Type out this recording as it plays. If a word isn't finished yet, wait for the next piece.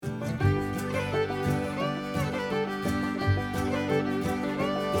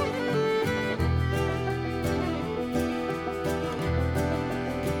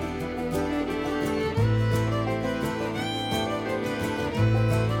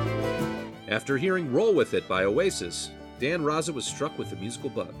After hearing Roll With It by Oasis, Dan Raza was struck with the musical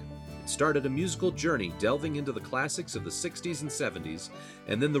bug. It started a musical journey delving into the classics of the 60s and 70s,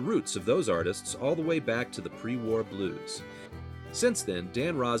 and then the roots of those artists all the way back to the pre-war blues. Since then,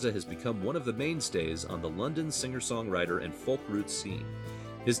 Dan Raza has become one of the mainstays on the London singer-songwriter and folk roots scene.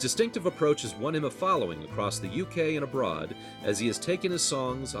 His distinctive approach has won him a following across the UK and abroad, as he has taken his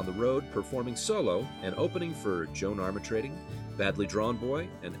songs on the road performing solo and opening for Joan Armatrading, Badly Drawn Boy,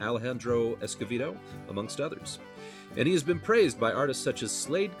 and Alejandro Escovedo, amongst others. And he has been praised by artists such as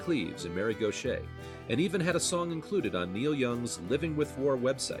Slade Cleaves and Mary Gauthier, and even had a song included on Neil Young's Living with War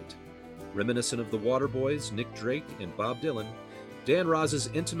website. Reminiscent of the Waterboys, Nick Drake, and Bob Dylan, Dan Raza's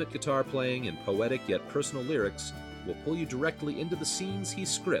intimate guitar playing and poetic yet personal lyrics will pull you directly into the scenes he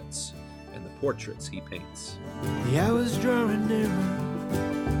scripts and the portraits he paints. The hours drawing nearer,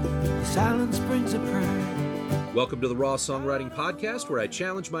 the silence brings a prayer. Welcome to the Raw Songwriting Podcast, where I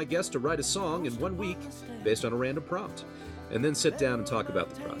challenge my guests to write a song in 1 week based on a random prompt, and then sit down and talk about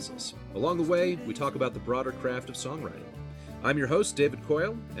the process. Along the way, we talk about the broader craft of songwriting. I'm your host, David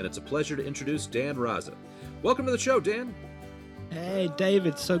Coyle, and it's a pleasure to introduce Dan Raza. Welcome to the show, Dan. Hey,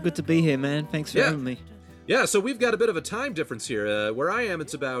 David, so good to be here, man. Thanks for having me. Yeah, so we've got a bit of a time difference here. Where I am,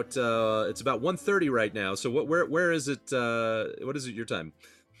 it's about 1:30 right now. So where is it? What is it your time?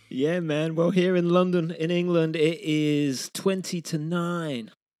 Yeah, man. Well, here in London, in England, it is 20 to 9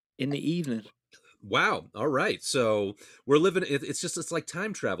 in the evening. Wow. All right. So we're living. It's like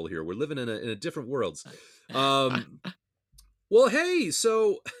time travel here. We're living in a different worlds. Well, hey,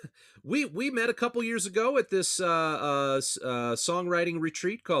 so we met a couple years ago at this songwriting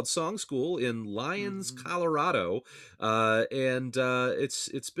retreat called Song School in Lyons, Colorado, and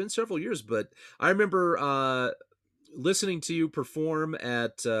it's been several years. But I remember listening to you perform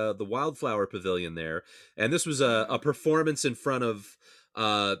at the Wildflower Pavilion there, and this was a performance in front of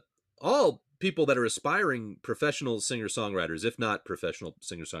all people that are aspiring professional singer-songwriters, if not professional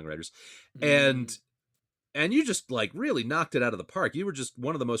singer-songwriters, and you just like really knocked it out of the park. You were just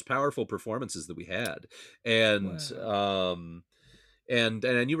one of the most powerful performances that we had. And, wow.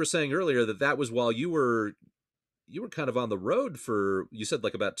 And you were saying earlier that was while you were kind of on the road for, you said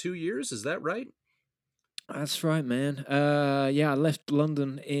like about 2 years. Is that right? That's right, man. Yeah, I left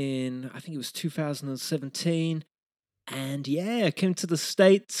London in, I think it was 2017. And yeah, I came to the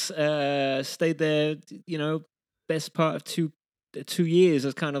States, stayed there, best part of two years. I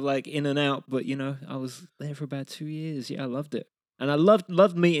was kind of like in and out, but I was there for about 2 years. Yeah, I loved it, and I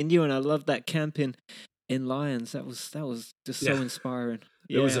loved meeting you, and I loved that camp in Lyons. That was just so inspiring.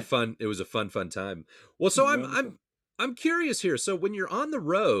 Yeah. It was a fun time. Well, so I'm curious here. So when you're on the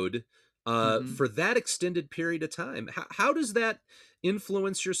road for that extended period of time, how does that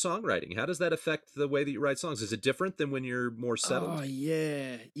influence your songwriting? How does that affect the way that you write songs? Is it different than when you're more settled? Oh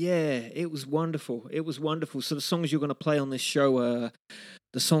yeah, it was wonderful. So the songs you're going to play on this show,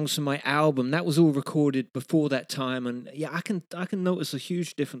 the songs from my album, that was all recorded before that time, and yeah, I can notice a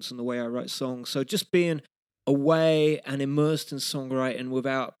huge difference in the way I write songs. So just being away and immersed in songwriting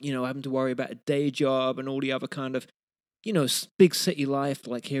without having to worry about a day job and all the other kind of big city life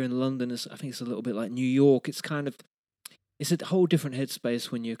like here in London is, I think it's a little bit like New York. It's a whole different headspace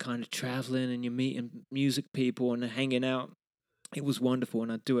when you're kind of traveling and you're meeting music people and hanging out. It was wonderful,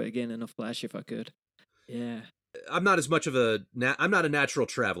 and I'd do it again in a flash if I could. Yeah. I'm not as much of I'm not a natural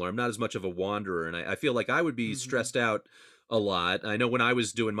traveler. I'm not as much of a wanderer, and I feel like I would be stressed out a lot. I know when I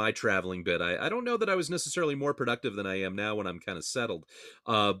was doing my traveling bit, I don't know that I was necessarily more productive than I am now when I'm kind of settled.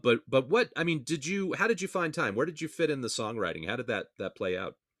 But how did you find time? Where did you fit in the songwriting? How did that play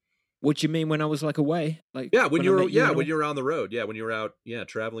out? What do you mean when I was like away? Like when you were on the road. Yeah, when you were out,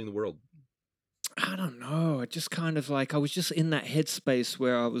 traveling the world. I don't know. I just kind of like, I was just in that headspace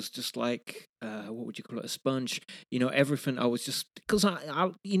where I was just like, what would you call it? A sponge. Everything. I was just, because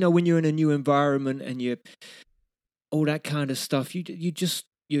I when you're in a new environment and you, all that kind of stuff, you just,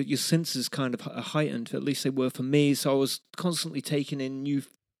 your senses kind of are heightened. At least they were for me. So I was constantly taking in new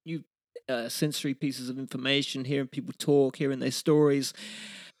sensory pieces of information, hearing people talk, hearing their stories.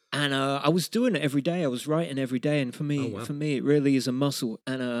 And I was doing it every day. I was writing every day, and for me, it really is a muscle.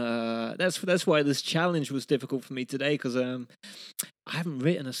 And that's why this challenge was difficult for me today, because I haven't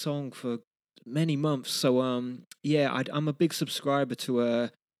written a song for many months. So I'm a big subscriber to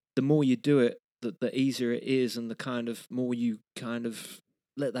the more you do it, the easier it is, and the kind of more you kind of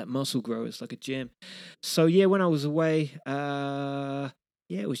let that muscle grow. It's like a gym. So yeah, when I was away,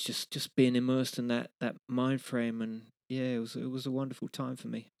 it was just being immersed in that mind frame, and yeah, it was a wonderful time for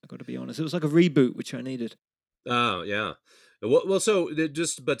me. I got to be honest. It was like a reboot, which I needed. Oh yeah,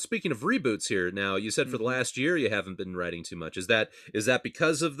 But speaking of reboots here, now you said for the last year you haven't been writing too much. Is that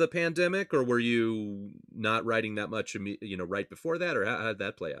because of the pandemic, or were you not writing that much, right before that, or how did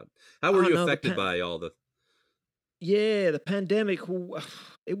that play out? How were Oh you no, affected by all the? yeah, the pandemic.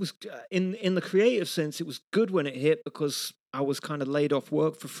 It was in the creative sense, it was good when it hit because I was kind of laid off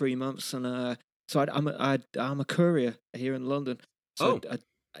work for 3 months, and so I'm a courier here in London. So Oh,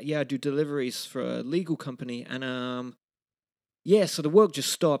 yeah, I do deliveries for a legal company, and yeah, so the work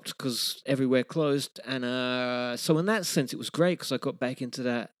just stopped because everywhere closed, and so in that sense, it was great because I got back into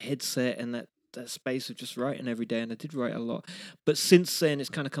that headset and that space of just writing every day, and I did write a lot. But since then, it's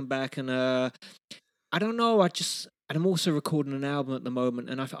kind of come back, and I don't know. And I'm also recording an album at the moment,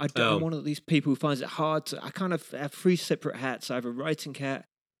 and I'm oh, one of these people who finds it hard to. I kind of have three separate hats. I have a writing hat,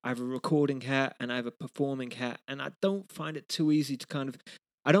 I have a recording hat, and I have a performing hat. And I don't find it too easy to kind of.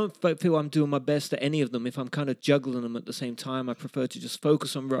 I don't feel I'm doing my best at any of them. If I'm kind of juggling them at the same time, I prefer to just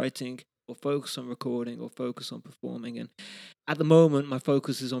focus on writing, or focus on recording, or focus on performing. And at the moment, my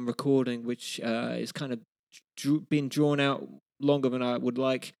focus is on recording, which is kind of being drawn out longer than I would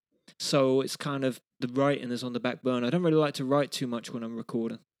like. So it's kind of the writing is on the back burner. I don't really like to write too much when I'm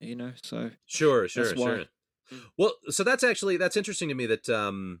recording, so sure, that's sure, why. sure. Well, so that's interesting to me that I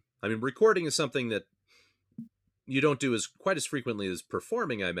mean, recording is something that you don't do as quite as frequently as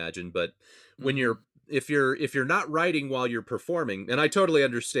performing, I imagine. But when Mm-hmm. if you're not writing while you're performing, and I totally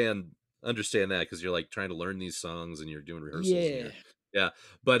understand that because you're like trying to learn these songs and you're doing rehearsals and Yeah. you're yeah.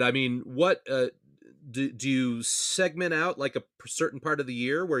 But I mean, what do you segment out like a certain part of the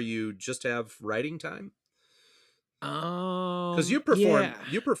year where you just have writing time? Because Yeah.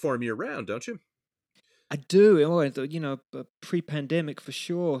 you perform year round, don't you? I do. Oh, pre-pandemic for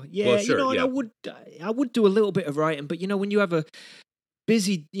sure. Well, Yeah, sure, and yeah, I would do a little bit of writing, but when you have a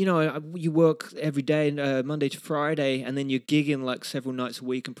busy, you work every day, Monday to Friday, and then you're gigging like several nights a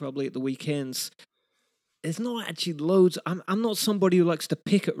week and probably at the weekends. There's not actually loads. I'm not somebody who likes to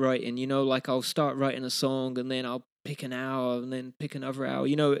pick at writing. Like I'll start writing a song and then I'll pick an hour and then pick another hour.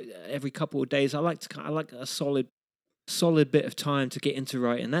 Every couple of days. I like a solid bit of time to get into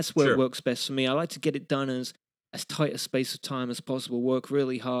writing. That's where it sure. works best for me. I like to get it done as tight a space of time as possible. Work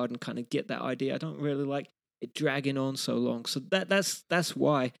really hard and kind of get that idea. I don't really like it dragging on so long. So that's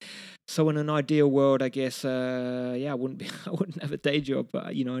why. So in an ideal world, I guess, yeah, I wouldn't have a day job, but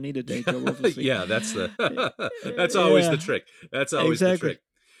I need a day job, obviously. Yeah, that's always the Yeah, trick. That's always the exactly. trick.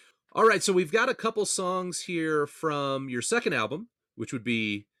 All right, so we've got a couple songs here from your second album, which would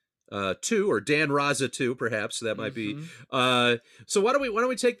be two, or Dan Raza 2, perhaps that might be. Hmm. So why don't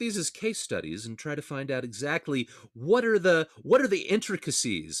we take these as case studies and try to find out exactly what are the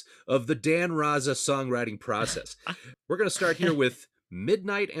intricacies of the Dan Raza songwriting process. We're going to start here with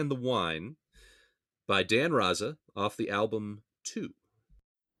Midnight and the Wine by Dan Raza off the album 2.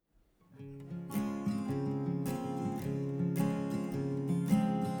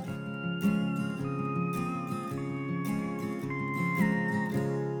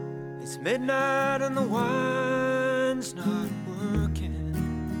 It's midnight and the wine's not working,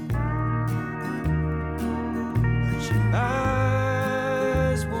 but she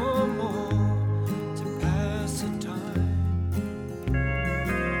buys one more to pass the time.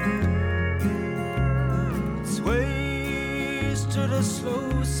 It sways to the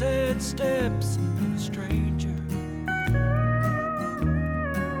slow, sad steps of a stranger.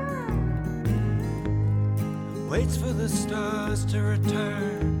 Waits for the stars to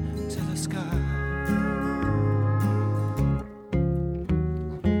return to the sky.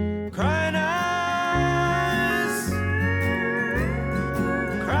 Crying eyes,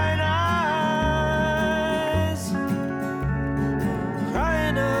 crying eyes,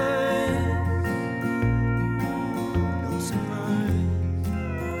 crying eyes. No surprise.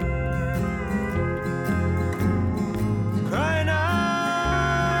 Crying eyes,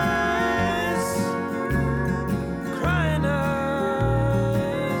 crying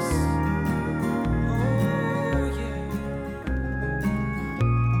eyes. Oh yeah.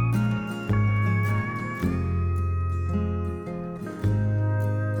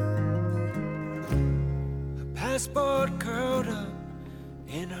 A passport curled up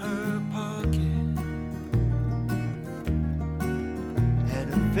in her pocket,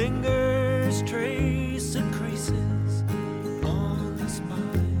 and her fingers trace the creases on the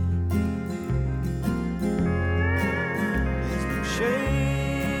spine. There's no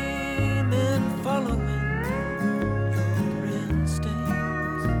shame in following your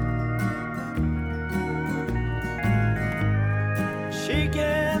instincts. She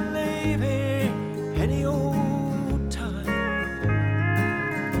can leave here any old time.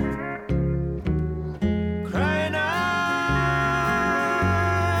 Crying eyes,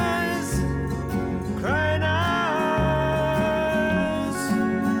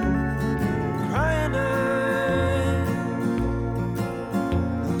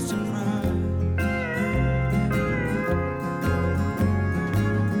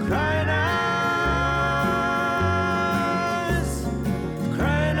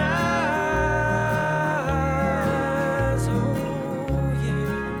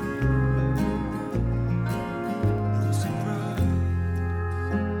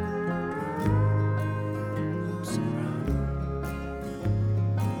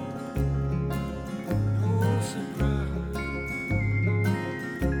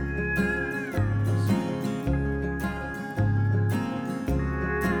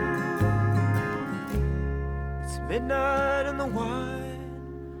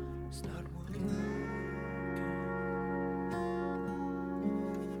 wine's not working.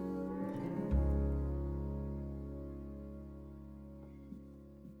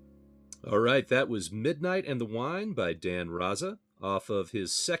 All right, that was Midnight and the Wine by Dan Raza off of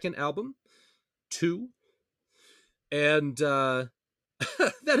his second album, Two. And that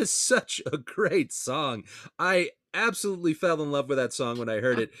is such a great song. I absolutely fell in love with that song when I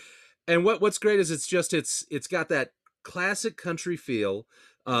heard it. And what's great is it's got that classic country feel.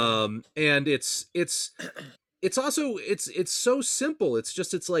 And it's also it's so simple. It's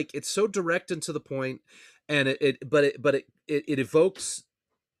so direct and to the point, and it evokes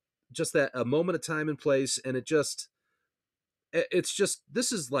just that a moment of time and place, and it's just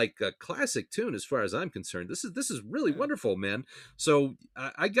this is like a classic tune as far as I'm concerned. This is really wonderful, man. So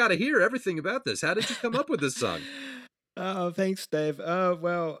I got to hear everything about this. How did you come up with this song? Oh, thanks, Dave.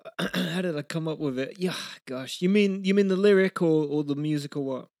 Well, how did I come up with it? Yeah, gosh, you mean the lyric or the music or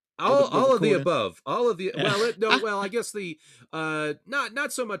what? All of the above. All of the I guess the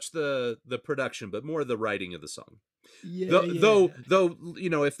not so much the production, but more the writing of the song. Though,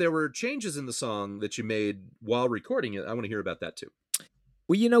 if there were changes in the song that you made while recording it, I want to hear about that too.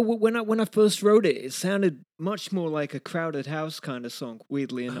 Well, when I first wrote it, it sounded much more like a Crowded House kind of song.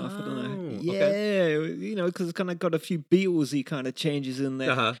 Weirdly enough, I don't know. Yeah, okay. Because it's kind of got a few Beatlesy kind of changes in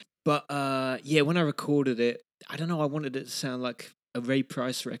there. Uh-huh. But when I recorded it, I don't know. I wanted it to sound like a Ray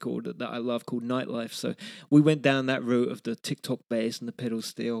Price record that I love called Nightlife. So we went down that route of the TikTok bass and the pedal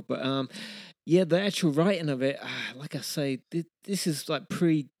steel. But the actual writing of it, like I say, this is like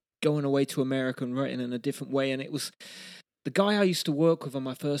pre going away to America and writing in a different way. And it was the guy I used to work with on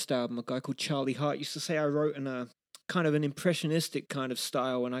my first album, a guy called Charlie Hart, used to say I wrote in a kind of an impressionistic kind of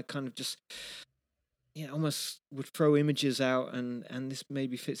style, and I kind of just almost would throw images out, and this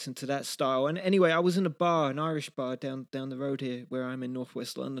maybe fits into that style. And anyway, I was in a bar, an Irish bar down the road here where I'm in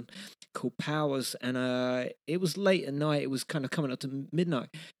Northwest London, called Powers, and it was late at night. It was kind of coming up to midnight,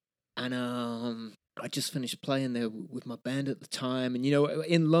 and I just finished playing there with my band at the time. And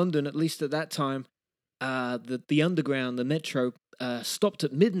in London, at least at that time, the underground, the metro, stopped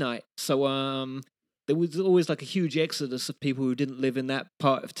at midnight, so there was always like a huge exodus of people who didn't live in that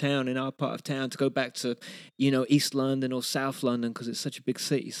part of town, in our part of town, to go back to, East London or South London because it's such a big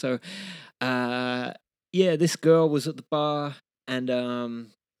city. So, this girl was at the bar, and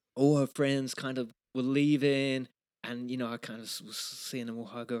all her friends kind of were leaving, and, I kind of was seeing them all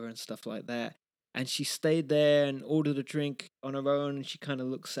hug her and stuff like that. And she stayed there and ordered a drink on her own, and she kind of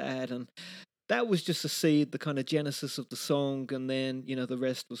looked sad, and that was just a seed, the kind of genesis of the song, and then, the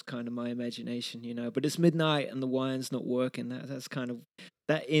rest was kind of my imagination, But it's midnight and the wine's not working. That's kind of,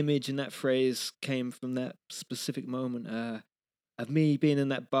 that image and that phrase came from that specific moment of me being in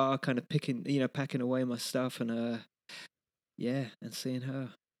that bar, kind of packing away my stuff, and and seeing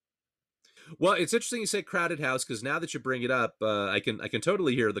her. Well, it's interesting you say Crowded House, because now that you bring it up, I can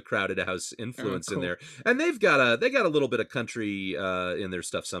totally hear the Crowded House influence in there, and they got a little bit of country in their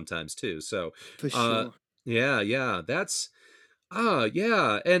stuff sometimes too. So for sure, that's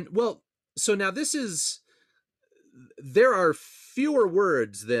and well, so now there are fewer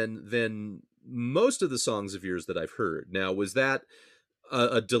words than most of the songs of yours that I've heard. Now, was that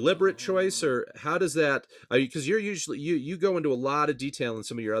a deliberate choice, or how does that, because you're usually you go into a lot of detail in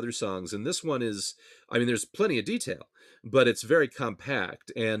some of your other songs, and this one is, there's plenty of detail, but it's very compact.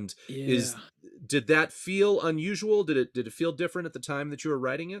 And did that feel unusual? Did it feel different at the time that you were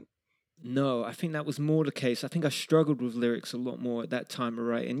writing it? No, I think that was more the case. I think I struggled with lyrics a lot more at that time of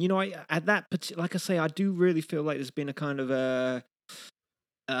writing. Like I say, I do really feel like there's been a kind of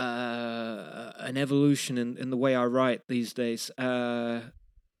an evolution in the way I write these days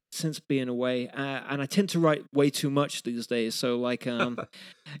since being away, and I tend to write way too much these days. So like, yeah,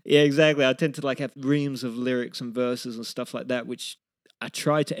 exactly. I tend to like have reams of lyrics and verses and stuff like that, which I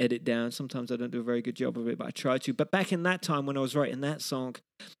try to edit down. Sometimes I don't do a very good job of it, but I try to. But back in that time when I was writing that song,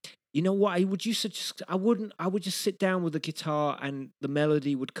 you know what? I would just sit down with the guitar, and the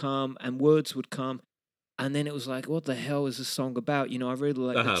melody would come and words would come. And then it was like, what the hell is this song about? I really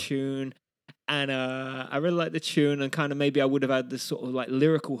like the tune. And I really like the tune, and kind of maybe I would have had this sort of like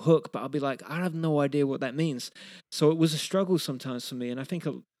lyrical hook, but I'll be like, I have no idea what that means. So it was a struggle sometimes for me. And I think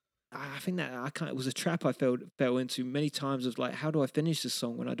that it was a trap I fell into many times of like, how do I finish this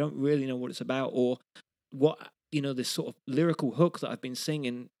song when I don't really know what it's about, or what, this sort of lyrical hook that I've been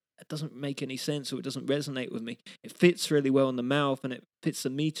singing, it doesn't make any sense, or it doesn't resonate with me. It fits really well in the mouth, and it fits the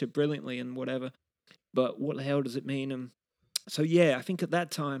meter brilliantly and whatever. But what the hell does it mean? And so, I think at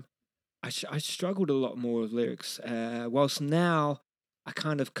that time, I struggled a lot more with lyrics. Whilst now, I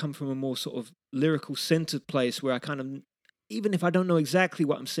kind of come from a more sort of lyrical centered place where I kind of, even if I don't know exactly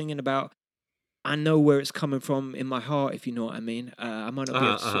what I'm singing about, I know where it's coming from in my heart, if you know what I mean. I might not be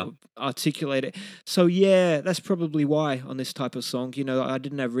able to sort of articulate it. So yeah, that's probably why on this type of song, I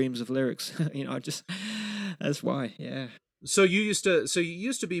didn't have reams of lyrics. That's why. Yeah. So you used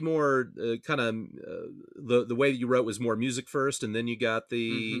to be more kind of the way you wrote was more music first, and then you got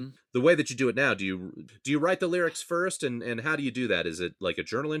the way that you do it now. Do you write the lyrics first, and how do you do that? Is it like a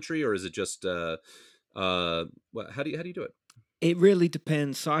journal entry, or is it just how do you do it? It really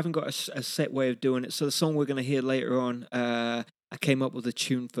depends. So I haven't got a set way of doing it. So the song we're going to hear later on, I came up with a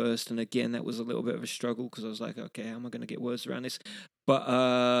tune first, and again, that was a little bit of a struggle because I was like, okay, how am I going to get words around this?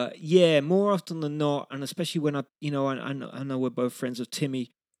 But yeah, more often than not, and especially when I know we're both friends of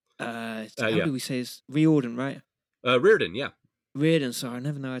Timmy. How do we say his Riordan, right? Reardon, yeah. Reardon. Sorry, I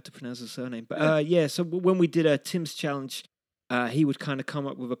never know how to pronounce his surname. But yeah, so when we did a Tim's challenge, he would kind of come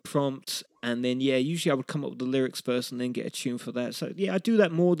up with a prompt, and then usually I would come up with the lyrics first, and then get a tune for that. So yeah, I do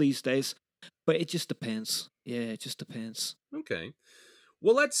that more these days, but it just depends. Yeah, it just depends. Okay,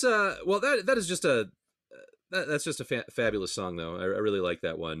 well that is just that's just a fabulous song though. I really like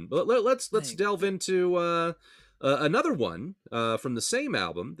that one. But let's delve into another one from the same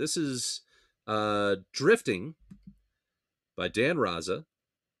album. This is "Drifting" by Dan Raza,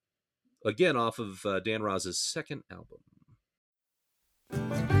 again off of Dan Raza's second album.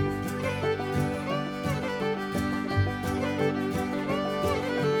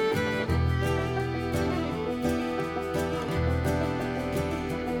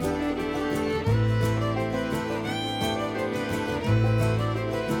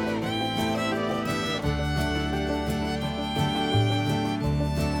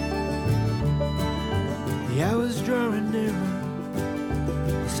 The hours drawing nearer,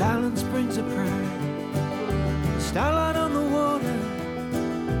 the silence brings a prayer. The starlight on the water,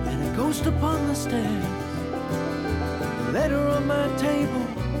 and a ghost upon the stairs. The letter on my table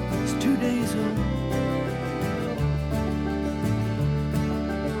is 2 days old.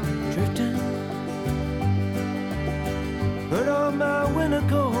 Drifting, put on my winter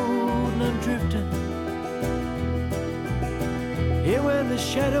coat, and I'm drifting. Here where the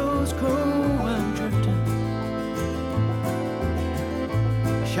shadows grow, I'm drifting.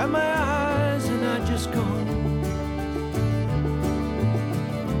 Shut my eyes and I just go.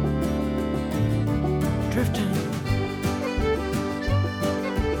 Drifting.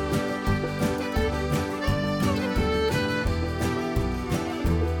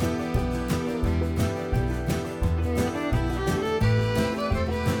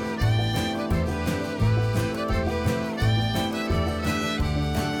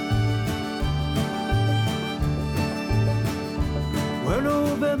 Where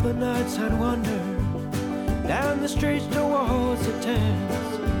November nights I'd wander down the streets towards the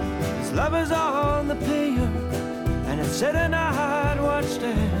Thames. His lovers on the pier, and at 7 I'd watch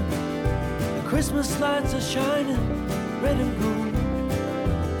them. The Christmas lights are shining red and gold.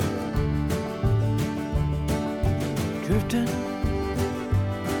 Drifting,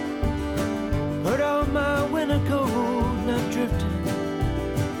 put on my winter coat, and I'm drifting.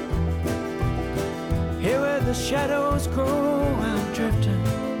 Here where the shadows grow, I'm drifting.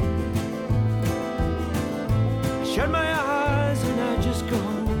 Shut my eyes and I just go.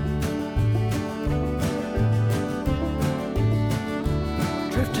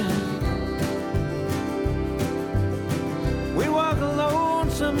 Drifting. We walk alone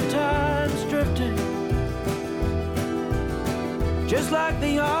sometimes, drifting. Just like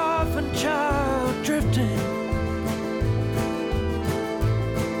the orphan child, drifting.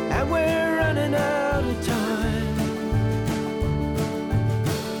 And we're running out of time.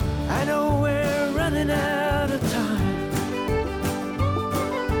 I know we're running out of time.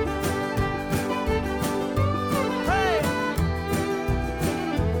 Hey!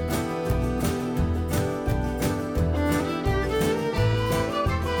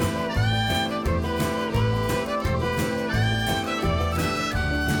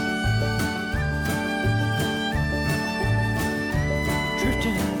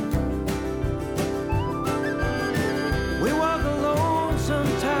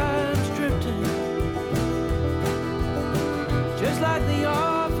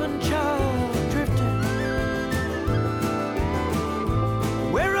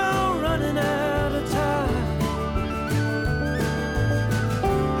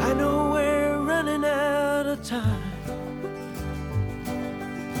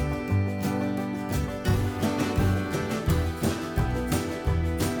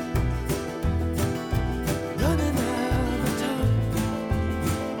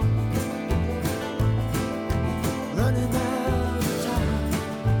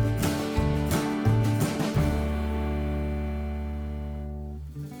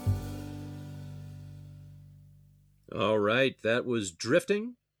 All right, that was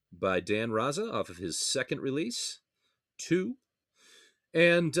Drifting by Dan Raza off of his second release, 2.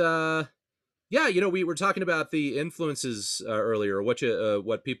 And yeah, we were talking about the influences earlier,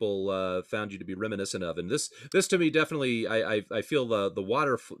 what people found you to be reminiscent of, and this to me definitely, I feel the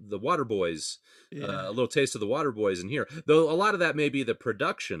Water Boys, Yeah. a little taste of the Water Boys in here, though a lot of that may be the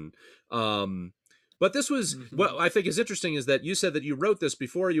production. But this was what I think is interesting is that you said that you wrote this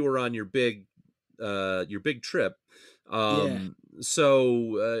before you were on your big trip. Yeah.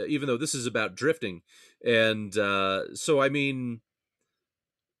 So even though this is about drifting, and so I mean,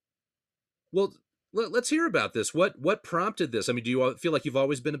 well, let's hear about this. What prompted this? I mean, do you feel like you've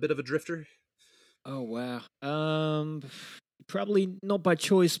always been a bit of a drifter? Oh wow. Probably not by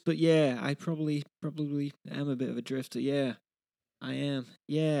choice, but yeah, I probably am a bit of a drifter. Yeah, I am.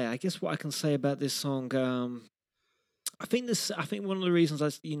 Yeah, I guess what I can say about this song. I think one of the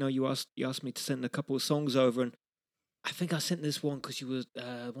reasons you asked me to send a couple of songs over, and I think I sent this one because you were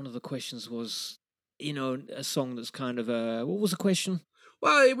one of the questions was a song that's kind of what was the question?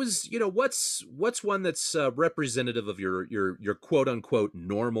 Well, it was, what's one that's representative of your quote unquote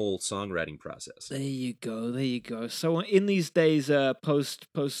normal songwriting process? There you go. There you go. So in these days, post,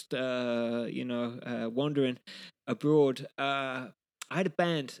 wandering abroad, I had a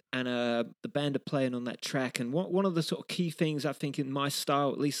band, and the band are playing on that track. And one of the sort of key things I think in my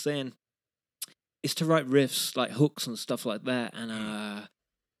style, at least then, is to write riffs like hooks and stuff like that. And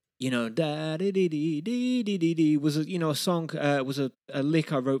da dee dee dee dee dee dee dee was a song. Was a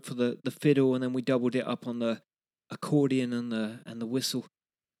lick I wrote for the fiddle, and then we doubled it up on the accordion and the whistle.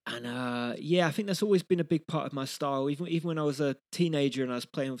 And yeah, I think that's always been a big part of my style. Even when I was a teenager and I was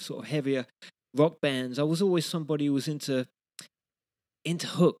playing with sort of heavier rock bands, I was always somebody who was into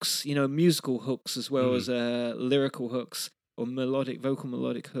hooks, musical hooks as well as lyrical hooks or vocal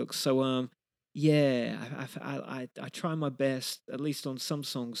melodic hooks. So yeah, I try my best, at least on some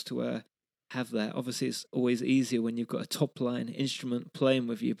songs, to have that. Obviously, it's always easier when you've got a top line instrument playing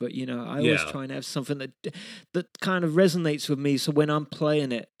with you, but I always Yeah. try and have something that kind of resonates with me. So when I'm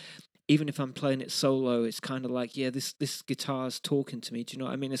playing it, even if I'm playing it solo, it's kind of like, yeah, this guitar's talking to me. Do you know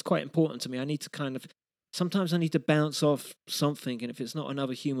what I mean? It's quite important to me. I need to kind of sometimes I need to bounce off something, and if it's not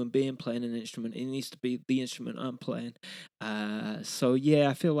another human being playing an instrument, it needs to be the instrument I'm playing. So yeah,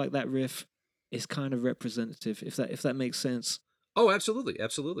 I feel like that riff is kind of representative, if that makes sense. Oh, absolutely,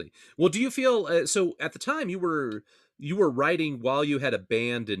 absolutely. Well, do you feel so at the time you were writing while you had a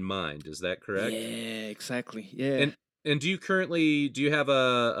band in mind? Is that correct? Yeah, exactly. Yeah. And do you have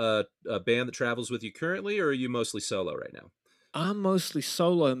a band that travels with you currently, or are you mostly solo right now? I'm mostly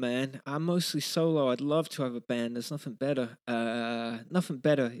solo, man. I'm mostly solo. I'd love to have a band. There's nothing better. Nothing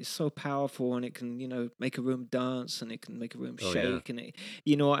better. It's so powerful, and it can, make a room dance, and it can make a room Oh yeah. shake, and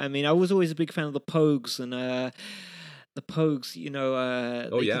you know what I mean. I was always a big fan of the Pogues, and the Pogues,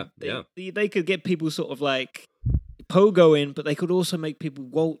 Oh yeah. Yeah. they could get people sort of like pogoing, but they could also make people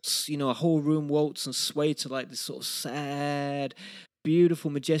waltz, a whole room waltz and sway to like this sort of sad,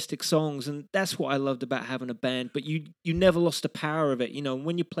 beautiful, majestic songs. And that's what I loved about having a band. But you never lost the power of it.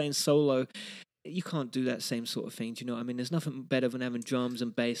 When you're playing solo, you can't do that same sort of thing. Do you know what I mean? There's nothing better than having drums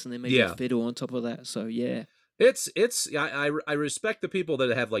and bass and then maybe a Yeah. fiddle on top of that. So yeah. I respect the people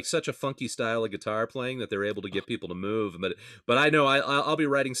that have like such a funky style of guitar playing that they're able to get people to move, but I know I'll be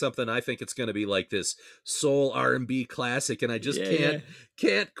writing something I think it's going to be like this soul R&B classic, and I just Yeah,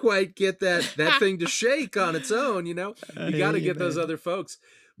 can't quite get that thing to shake on its own. You I hear got to you, get those man. other folks.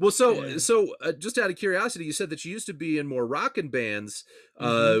 Well, so Yeah. so just out of curiosity, you said that you used to be in more rockin' bands.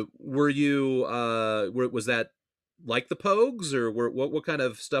 hmm Were you was that like the Pogues, or what kind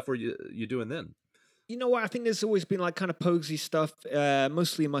of stuff were you doing then? You know what? I think there's always been like kind of pogsy stuff,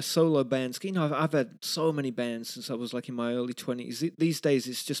 mostly in my solo bands. I've had so many bands since I was like in my early 20s. These days,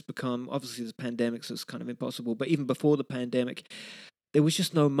 it's just become obviously the pandemic, so it's kind of impossible. But even before the pandemic, there was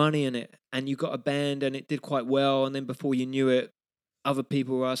just no money in it, and you got a band, and it did quite well. And then before you knew it, other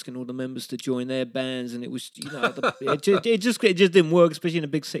people were asking all the members to join their bands, and it was it just didn't work, especially in a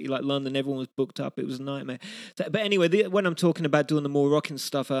big city like London. Everyone was booked up. It was a nightmare. But anyway, when I'm talking about doing the more rocking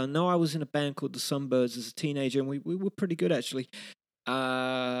stuff, no, I was in a band called the Sunbirds as a teenager, and we were pretty good actually.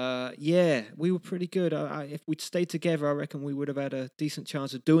 Yeah, we were pretty good. If we'd stayed together, I reckon we would have had a decent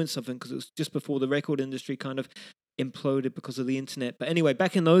chance of doing something because it was just before the record industry kind of imploded because of the internet. But anyway,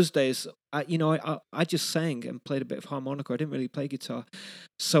 back in those days, I just sang and played a bit of harmonica. I didn't really play guitar,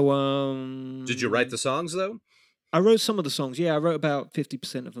 so Did you write the songs though? I wrote some of the songs. Yeah, I wrote about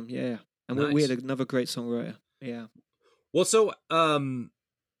 50% of them. Yeah, and we had Nice. another great songwriter. Yeah. Well, so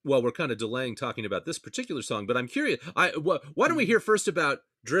well, we're kind of delaying talking about this particular song, but I'm curious. Why don't we Mhm. hear first about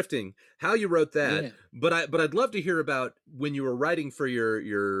Drifting, how you wrote that? Yeah. But I'd love to hear about when you were writing for your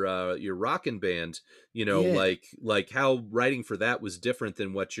rockin' band. Yeah. Like how writing for that was different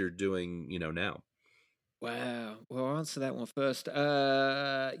than what you're doing, now. Wow. Well, I'll answer that one first.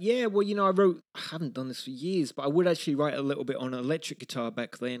 Yeah, well, I haven't done this for years, but I would actually write a little bit on electric guitar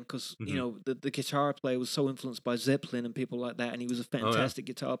back then because, Hmm. the guitar player was so influenced by Zeppelin and people like that, and he was a Oh yeah. fantastic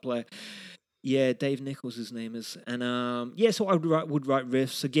guitar player. Yeah, Dave Nichols, his name is. And yeah, so I would write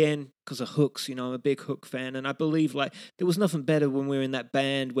riffs again because of hooks. I'm a big hook fan, and I believe like there was nothing better when we were in that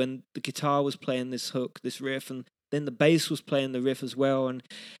band when the guitar was playing this hook, this riff, and then the bass was playing the riff as well. And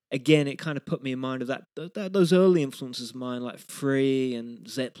again, it kind of put me in mind of those early influences of mine, like Free and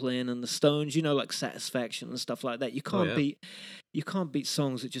Zeppelin and the Stones. Like Satisfaction and stuff like that. Oh yeah. You can't beat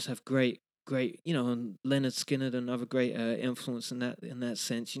songs that just have great, and Leonard Skinner, another great influence in that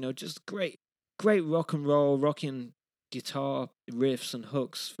sense. Just great rock and roll, rocking guitar riffs and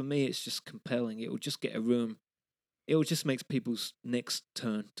hooks. For me, it's just compelling. It will just get a room. It will just makes people's necks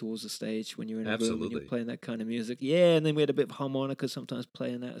turn towards the stage when you're in a room and you're Absolutely. playing that kind of music. Yeah, and then we had a bit of harmonica sometimes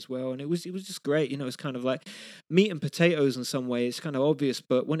playing that as well, and it was just great. It's kind of like meat and potatoes in some way. It's kind of obvious,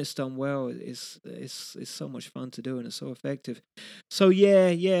 but when it's done well, it's so much fun to do and it's so effective. So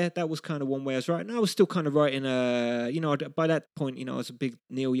yeah, that was kind of one way I was writing. I was still kind of writing. By that point, I was a big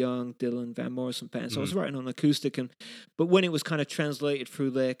Neil Young, Dylan, Van Morrison fan, so I Hmm. was writing on acoustic. But when it was kind of translated through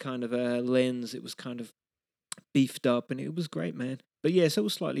their kind of lens, it was kind of beefed up, and it was great, man. But yeah, so it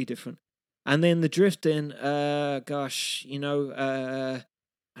was slightly different. And then the drifting, gosh, I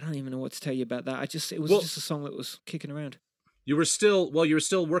don't even know what to tell you about that. It was Well, just a song that was kicking around. you were still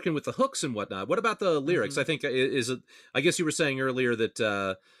working with the hooks and whatnot. What about the lyrics? Hmm. I think is it. I guess you were saying earlier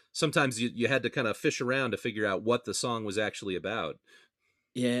that sometimes you had to kind of fish around to figure out what the song was actually about.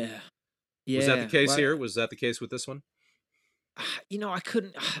 Yeah, Was that the yeah. case Well, here? Was that the case with this one? I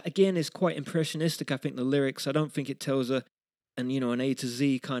couldn't. Again, it's quite impressionistic. I think the lyrics. I don't think it tells an A to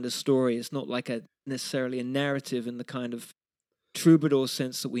Z kind of story. It's not like a necessarily a narrative in the kind of troubadour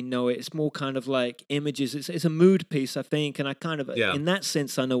sense that we know it. It's more kind of like images. It's a mood piece, I think, and I kind of Yeah. in that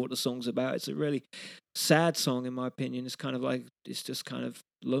sense I know what the song's about. It's a really sad song in my opinion. It's kind of like it's just kind of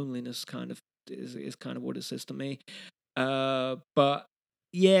loneliness, kind of is kind of what it says to me. But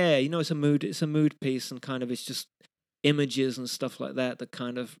yeah, it's a mood piece, and kind of it's just images and stuff like that that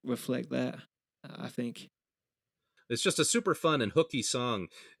kind of reflect that. I think. It's just a super fun and hooky song,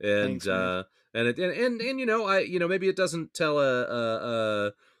 and Thanks, man. I maybe it doesn't tell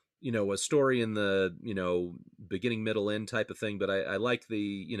a story in the beginning, middle, end type of thing, but I like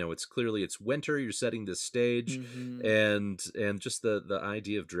the it's clearly it's winter. You're setting this stage, Hmm. and just the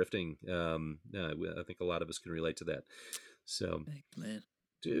idea of drifting. I think a lot of us can relate to that. So, Thanks, man.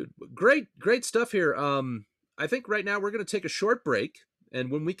 dude, great stuff here. I think right now we're going to take a short break,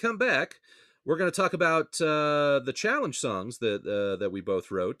 and when we come back, we're going to talk about the challenge songs that we both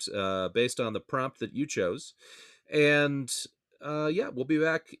wrote based on the prompt that you chose, and yeah, we'll be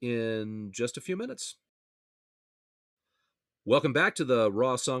back in just a few minutes. Welcome back to the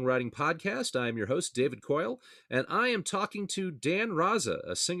Raw Songwriting Podcast. I am your host, David Coyle, and I am talking to Dan Raza,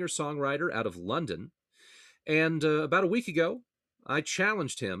 a singer-songwriter out of London. And about a week ago, I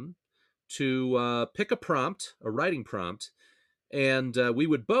challenged him to pick a writing prompt, and we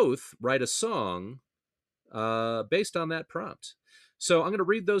would both write a song based on that prompt. So I'm going to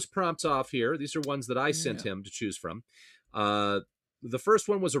read those prompts off here. These are ones that I sent Yeah. him to choose from. Uh, the first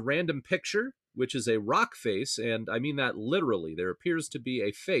one was a random picture, which is a rock face, and I mean that literally. There appears to be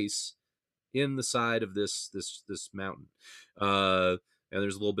a face in the side of this mountain, and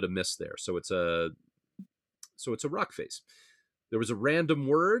there's a little bit of mist there. So it's a rock face. There was a random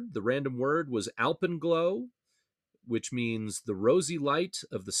word. The random word was alpenglow, which means the rosy light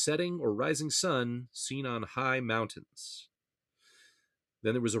of the setting or rising sun seen on high mountains.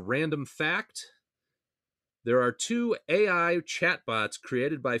 Then there was a random fact. There are two AI chatbots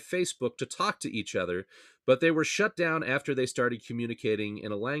created by Facebook to talk to each other, but they were shut down after they started communicating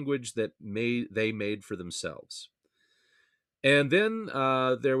in a language that they made for themselves. And then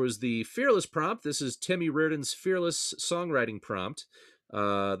there was the Fearless prompt. This is Timmy Reardon's Fearless songwriting prompt.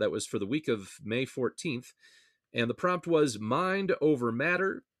 That was for the week of May 14th. And the prompt was mind over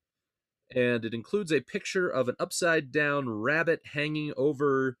matter. And it includes a picture of an upside down rabbit hanging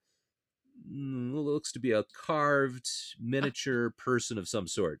over what looks to be a carved miniature person of some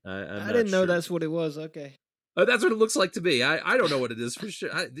sort. I'm I not didn't know sure. that's what it was. Okay. That's what it looks like to me. I don't know what it is for sure.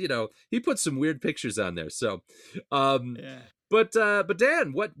 He put some weird pictures on there. So, um, Yeah. but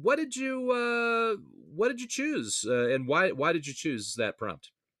Dan, what did you choose, and why did you choose that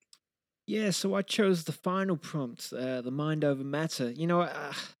prompt? Yeah, so I chose the final prompt, the mind over matter. You know,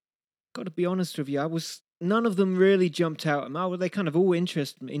 got to be honest with you, none of them really jumped out at me. They kind of all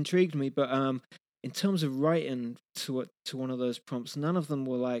intrigued me, but in terms of writing to one of those prompts, none of them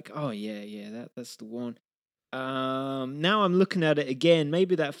were like, oh yeah, that's the one. Now I'm looking at it again.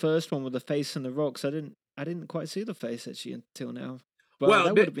 Maybe that first one with the face and the rocks. I didn't quite see the face actually until now, but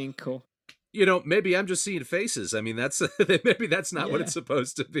that would have been cool. You know, maybe I'm just seeing faces. I mean, maybe that's not what it's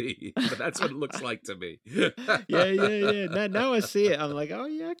supposed to be, but that's what it looks like to me. Yeah. Now I see it. I'm like, oh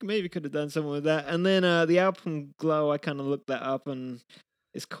yeah, maybe could have done something with that. And then the album glow, I kind of looked that up, and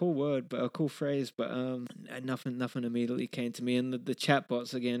it's a cool word, but a cool phrase, but nothing immediately came to me. And the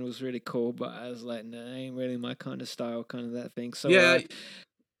chatbots again was really cool, but I was like, nah, ain't really my kind of style, kind of that thing. So yeah.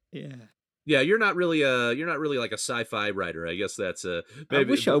 Yeah, you're not really like a sci-fi writer. I guess that's maybe, I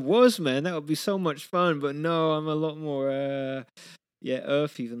wish I was, man. That would be so much fun. But no, I'm a lot more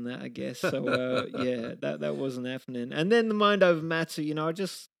earthy than that, I guess. So that wasn't happening. And then the mind over matter, you know, I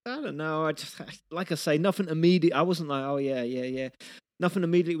don't know. Like I say, nothing immediate. I wasn't like, oh yeah. Nothing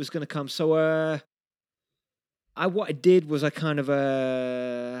immediately was going to come. So what I did was I kind of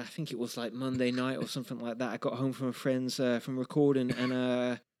I think it was like Monday night or something like that. I got home from a friend's from recording,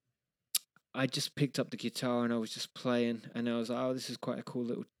 and I just picked up the guitar and I was just playing, and I was like, oh, this is quite a cool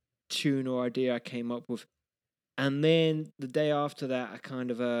little tune or idea I came up with. And then the day after that, I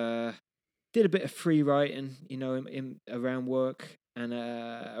kind of did a bit of free writing, you know, in around work, and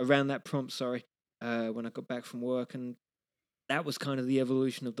around that prompt, when I got back from work. And that was kind of the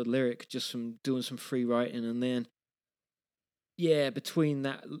evolution of the lyric, just from doing some free writing. And then, yeah, between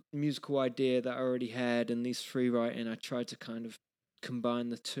that musical idea that I already had and these free writing, I tried to kind of combine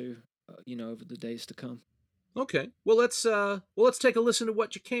the two, you know, over the days to come. Okay. Well, let's take a listen to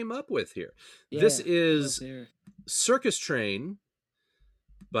what you came up with here. Yeah, this is Circus Train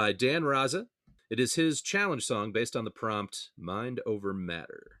by Dan Raza. It is his challenge song based on the prompt Mind Over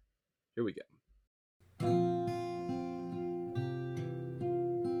Matter. Here we go.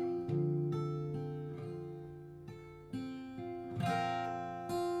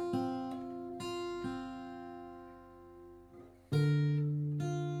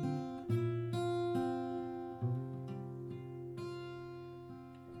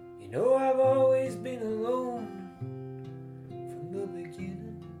 You know, I've always been alone from the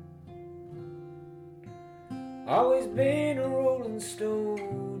beginning. Always been a rolling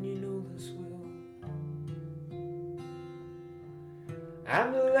stone, you know this well.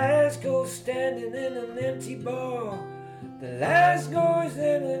 I'm the last ghost standing in an empty bar, the last ghost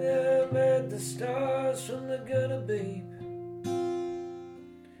ending up at the stars from the gutter, babe.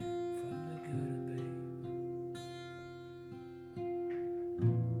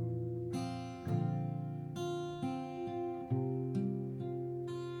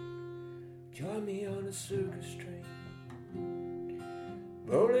 Join me on a circus train,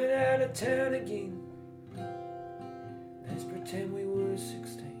 rolling out of town again. Let's pretend we were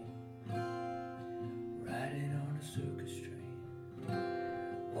 16, riding on a circus train.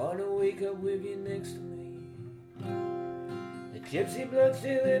 Wanna wake up with you next to me, the gypsy blood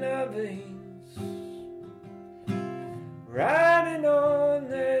still in our veins, riding on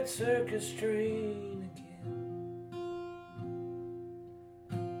that circus train.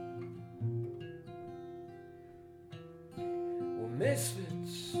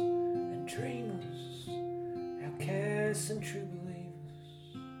 Misfits and dreamers, outcasts and true believers,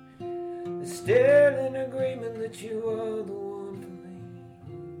 they're still in agreement that you are the one for me.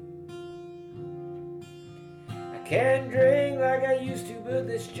 I can't drink like I used to, but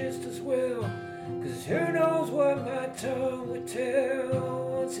that's just as well, 'cause who knows what my tongue would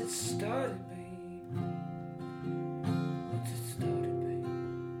tell once it started.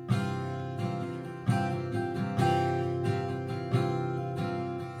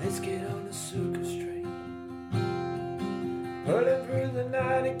 Pulling through the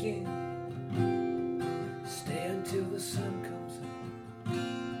night again, stay until the sun comes up,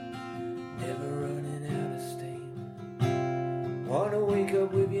 never running out of steam. Wanna wake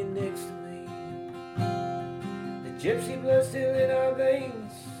up with you next to me, the gypsy blood still in our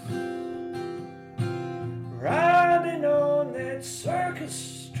veins, riding on that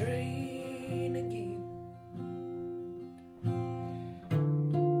circus train again.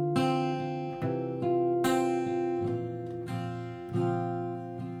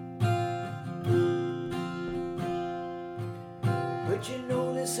 But you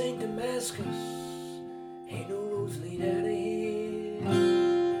know this ain't Damascus, ain't no roads lead out of here.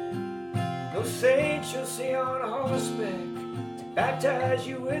 No saints you'll see on horseback to baptize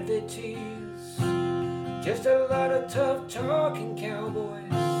you with their tears. Just a lot of tough talking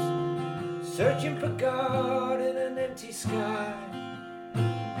cowboys searching for God in an empty sky,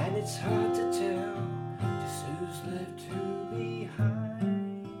 and it's hard to tell just who's left who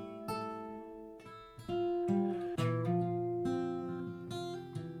behind.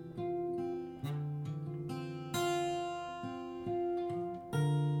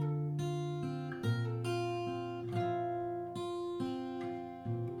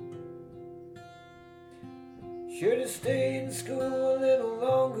 Should have stayed in school a little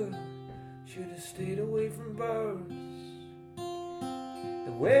longer, should have stayed away from birds,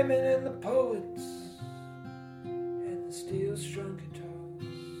 the women and the poets, and the steel-strung guitars.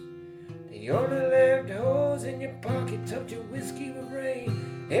 They only left holes in your pocket, tucked your whiskey with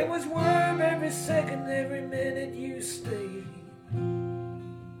rain. It was warm every second, every minute you stayed.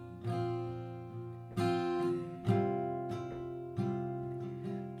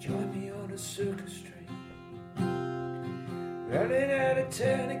 Join me on a circus train, running out of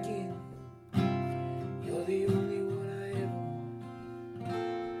town again. You're the only one I ever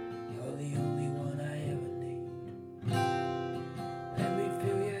want. You're the only one I ever need. Let me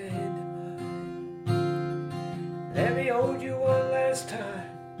feel your hand in mine. Let me hold you one last time.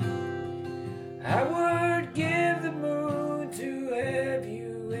 I would give the moon to have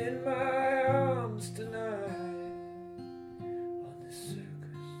you in my arms tonight on the circus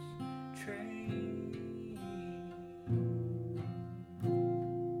train.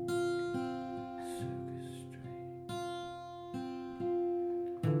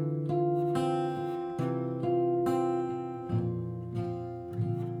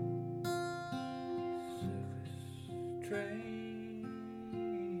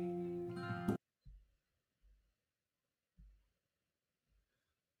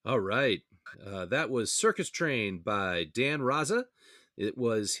 All right. That was Circus Train by Dan Raza. It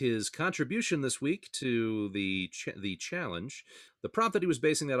was his contribution this week to the challenge. The prompt that he was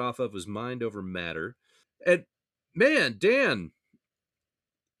basing that off of was Mind Over Matter. And man, Dan,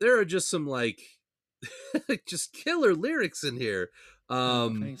 there are just some like just killer lyrics in here.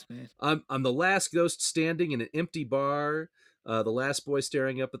 Thanks, man. I'm the last ghost standing in an empty bar. The last boy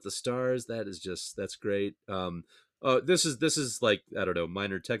staring up at the stars. That's great. This is like, I don't know,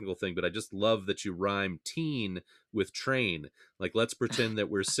 minor technical thing, but I just love that you rhyme teen with train. Like, let's pretend that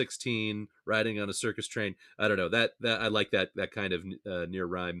we're 16 riding on a circus train. I don't know, that I like that kind of near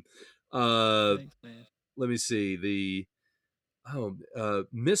rhyme. Thanks, man. Let me see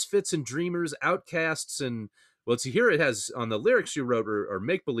misfits and dreamers, outcasts, and well, see here it has on the lyrics you wrote are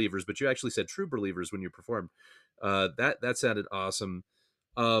make believers, but you actually said true believers when you performed. That sounded awesome.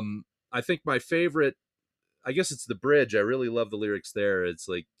 I think my favorite, I guess it's the bridge. I really love the lyrics there. It's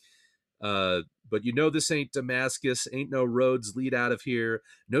like, but you know this ain't Damascus, ain't no roads lead out of here,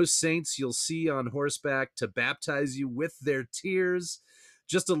 no saints you'll see on horseback to baptize you with their tears.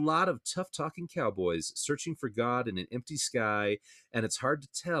 Just a lot of tough-talking cowboys searching for God in an empty sky, and it's hard to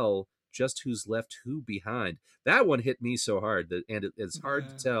tell just who's left who behind. That one hit me so hard, and it's hard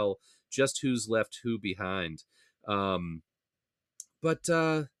to tell just who's left who behind. But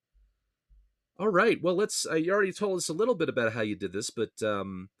all right. Well, let's. You already told us a little bit about how you did this, but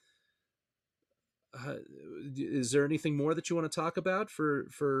is there anything more that you want to talk about for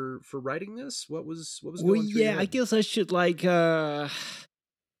writing this? What was going through your head? I guess I should like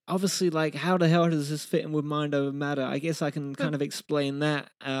obviously, like, how the hell does this fit in with Mind Over Matter? I guess I can kind of explain that.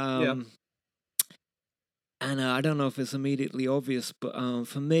 And I don't know if it's immediately obvious, but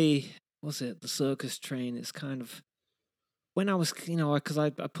for me, was it the circus train? It's kind of when I was, because I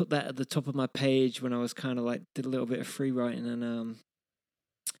put that at the top of my page when I was kind of like did a little bit of free writing, and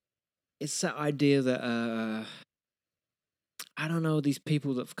it's that idea that I don't know, these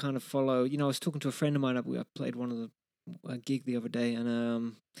people that kind of follow. I was talking to a friend of mine. I played one of the a gig the other day,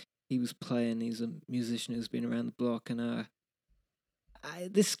 and he was playing. He's a musician who's been around the block, and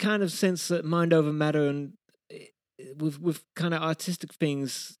this kind of sense that Mind Over Matter, and with kind of artistic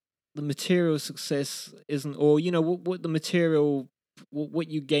things, the material success isn't, or what the material, what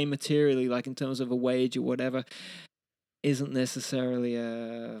you gain materially, like in terms of a wage or whatever, isn't necessarily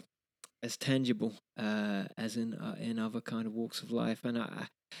as tangible as in other kind of walks of life, and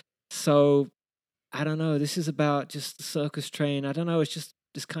so. I don't know. This is about just the circus train. I don't know. It's just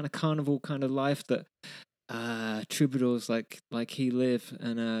this kind of carnival kind of life that troubadours like he live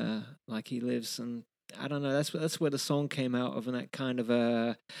and like he lives. And I don't know. That's where the song came out of, and that kind of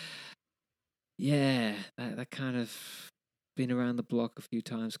that kind of been around the block a few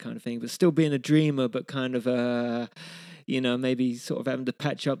times kind of thing, but still being a dreamer, but kind of maybe sort of having to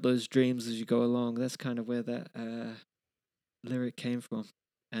patch up those dreams as you go along. That's kind of where that lyric came from.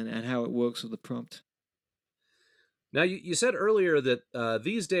 And how it works with the prompt. Now, you said earlier that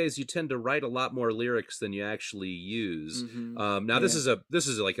these days you tend to write a lot more lyrics than you actually use. Mm-hmm. Now, Yeah. this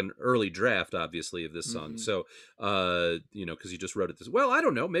is like an early draft, obviously, of this song. Mm-hmm. So, you know, because you just wrote it this. Well, I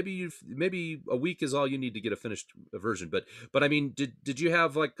don't know. Maybe a week is all you need to get a finished version. But I mean, did you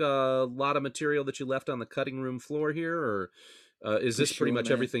have like a lot of material that you left on the cutting room floor here, or is For this pretty sure, much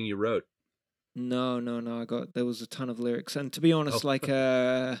man. everything you wrote? No, no, no. There was a ton of lyrics, and to be honest, Oh, like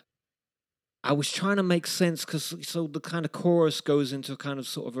I was trying to make sense because so the kind of chorus goes into a kind of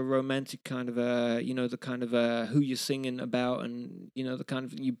sort of a romantic kind of you know, the kind of who you're singing about, and you know the kind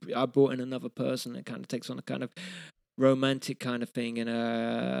of I brought in another person. It kind of takes on a kind of romantic kind of thing, and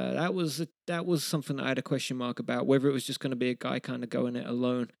that was something that I had a question mark about whether it was just going to be a guy kind of going it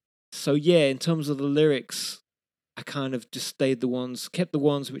alone. So yeah, in terms of the lyrics, I kind of just kept the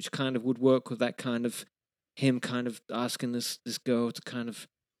ones which kind of would work with that kind of him kind of asking this girl to kind of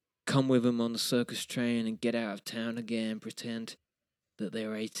come with him on the circus train and get out of town again, pretend that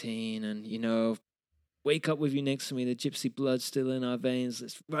they're 18, and you know, wake up with you next to me, the gypsy blood still in our veins.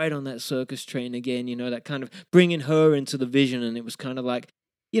 Let's ride on that circus train again. You know, that kind of bringing her into the vision, and it was kind of like,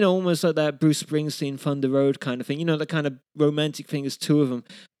 you know, almost like that Bruce Springsteen Thunder Road kind of thing. You know, that kind of romantic thing. Is two of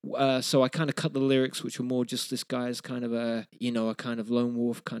them. So I kind of cut the lyrics, which were more just this guy's kind of you know, a kind of lone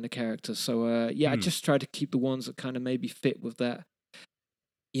wolf kind of character. So yeah, I hmm. just tried to keep the ones that kind of maybe fit with that,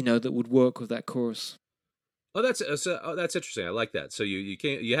 you know, that would work with that chorus. Oh, that's interesting. I like that. So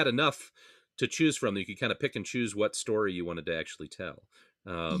you had enough to choose from that you could kind of pick and choose what story you wanted to actually tell.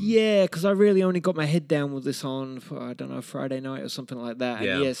 Um, Yeah, because I really only got my head down with this on, for, I don't know, Friday night or something like that. And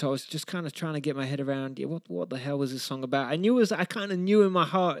yeah. yeah, so I was just kind of trying to get my head around, yeah, what the hell was this song about? I kind of knew in my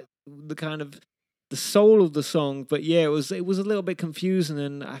heart the kind of the soul of the song, but yeah, it was a little bit confusing.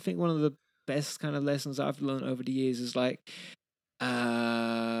 And I think one of the best kind of lessons I've learned over the years is like,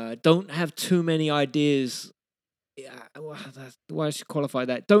 don't have too many ideas. Yeah, why should qualify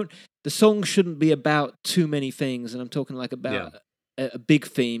that? Don't The song shouldn't be about too many things, and I'm talking like Yeah. about a big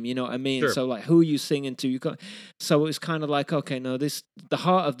theme. You know what I mean? Sure. So like, who are you singing to? You got so it's kind of like, okay, no, the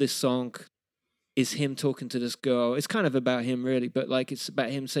heart of this song is him talking to this girl. It's kind of about him really, but like it's about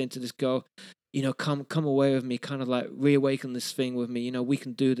him saying to this girl, you know, come away with me, kind of like reawaken this thing with me. You know, we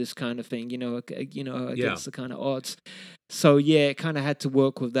can do this kind of thing. You know, Yeah. against the kind of odds. So yeah, it kind of had to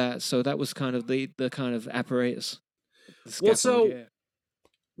work with that. So that was kind of the kind of apparatus. The Well, scaffold, so yeah.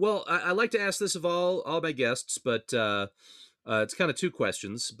 well, I like to ask this of all my guests, but it's kind of two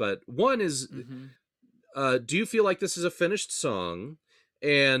questions. But one is, Mm-hmm. do you feel like this is a finished song?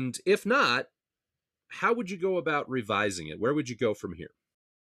 And if not, how would you go about revising it? Where would you go from here?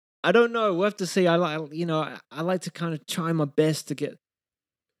 I don't know. We'll have to see. I like, you know, I like to kind of try my best to get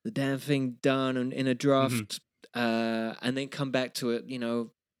the damn thing done and in a Hmm. draft, and then come back to it. You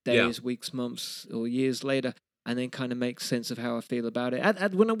know, Yeah. days, weeks, months, or years later, and then kind of make sense of how I feel about it.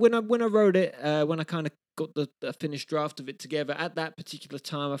 When I wrote it, when I kind of got the finished draft of it together at that particular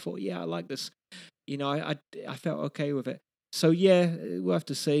time, I thought, yeah, I like this. You know, I felt okay with it. So yeah, we'll have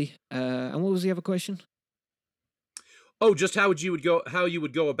to see. And what was the other question? Oh, just how you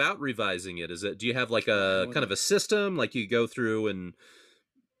would go about revising it? Is it do you have like a Well, kind of a system like you go through and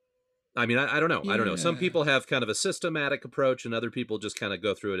I mean, I don't know. I don't know. Some yeah. people have kind of a systematic approach, and other people just kind of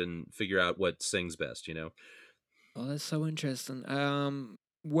go through it and figure out what sings best. You know? Oh, that's so interesting.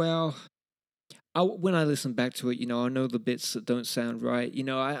 Well, when I listen back to it, you know, I know the bits that don't sound right. You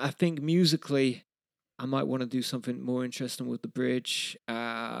know, I think musically, I might want to do something more interesting with the bridge.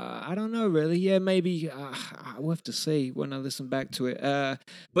 I don't know, really. Yeah, maybe we'll have to see when I listen back to it.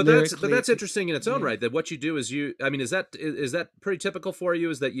 But Lyrically, that's interesting in its own yeah. right. That what you do is you. I mean, is that pretty typical for you?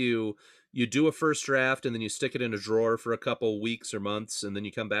 Is that you do a first draft and then you stick it in a drawer for a couple weeks or months and then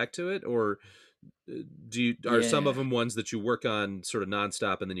you come back to it, or do you are some of Yeah. them ones that you work on sort of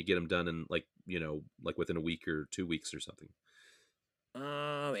nonstop and then you get them done in like like within a week or 2 weeks or something?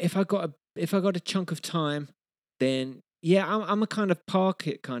 If I got a chunk of time, then yeah, I'm a kind of park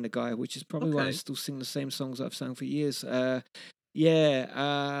it kind of guy, which is probably why I Okay. still sing the same songs I've sung for years. Yeah,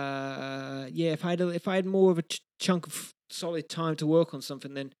 yeah. If I had more of a chunk of solid time to work on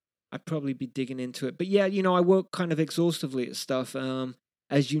something, then I'd probably be digging into it. But yeah, you know, I work kind of exhaustively at stuff.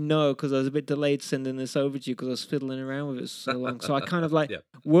 As you know, because I was a bit delayed sending this over to you because I was fiddling around with it so long. So I kind of like Yeah.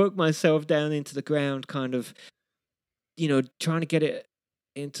 work myself down into the ground, kind of, you know, trying to get it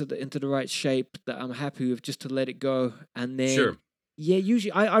into the right shape that I'm happy with, just to let it go. And then Sure. yeah,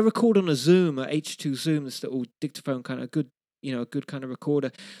 usually I record on a Zoom, a H2 Zoom, this little dictaphone kind of good, you know, a good kind of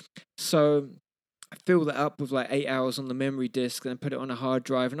recorder. So I fill that up with like 8 hours on the memory disk and put it on a hard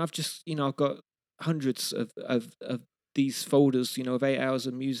drive. And I've just, you know, I've got hundreds of these folders, of 8 hours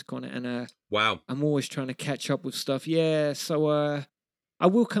of music on it, and Wow. I'm always trying to catch up with stuff. Yeah, so I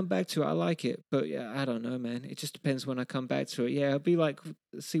will come back to it. I like it, but yeah, I don't know, man. It just depends when I come back to it. Yeah, I'll be like,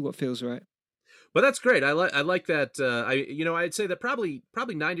 see what feels right. But that's great. I like that. I'd say that probably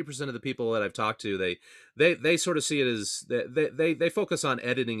 90% of the people that I've talked to, they sort of see it as they focus on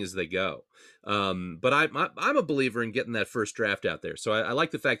editing as they go. But I'm a believer in getting that first draft out there. So I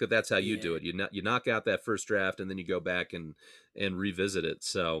like the fact that that's how you do it. You knock out that first draft and then you go back and revisit it.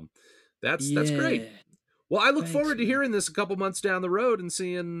 So that's great. Well, I look forward to hearing this a couple months down the road and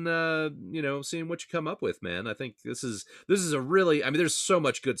seeing seeing what you come up with, man. I think this is a really, there's so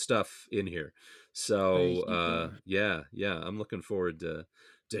much good stuff in here. So yeah, I'm looking forward to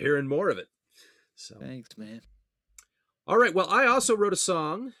hearing more of it. So thanks, man. All right, well, I also wrote a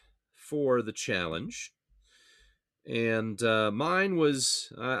song for the challenge, and mine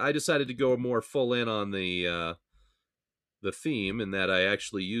was I decided to go more full in on the theme, in that I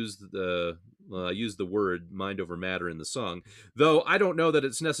actually used the word mind over matter in the song, though I don't know that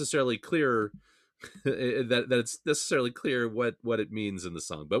it's necessarily clear that it's necessarily clear what it means in the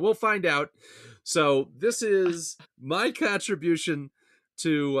song, but we'll find out. So this is my contribution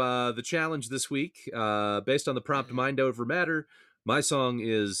to the challenge this week, based on the prompt Mind Over Matter. My song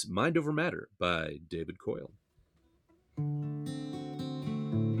is Mind Over Matter by David Coyle.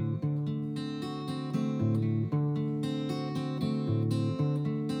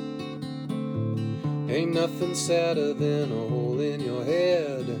 Ain't nothing sadder than a hole in your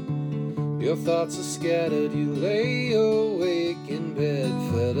head. Your thoughts are scattered, you lay awake in bed,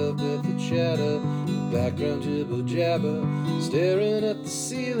 fed up with the chatter, background jibber jabber, staring at the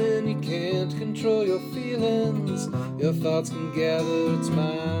ceiling. You can't control your feelings, your thoughts can gather, it's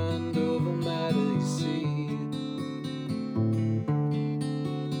mind over matter, you see.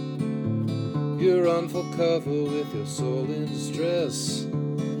 You run for cover with your soul in distress.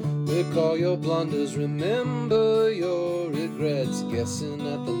 Recall your blunders, remember your regrets. Guessing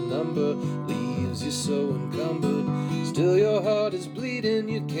at the number leaves you so encumbered. Still your heart is bleeding,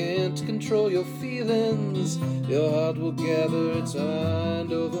 you can't control your feelings. Your heart will gather, its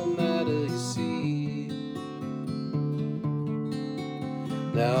mind over matter, you see.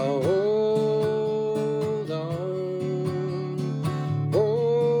 Now hold on,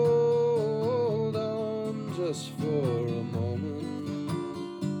 just for a moment.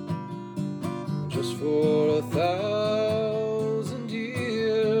 Just for 1,000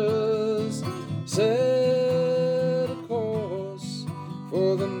 years, set a course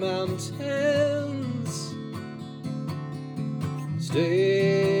for the mountains,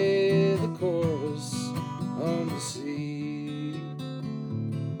 stay the course on the sea.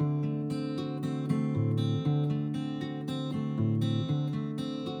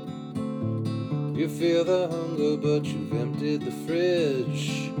 You feel the hunger, but you've emptied the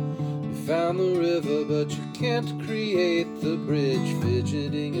fridge. Found the river, but you can't create the bridge.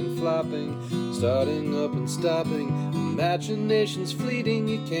 Fidgeting and flopping, starting up and stopping. Imagination's fleeting,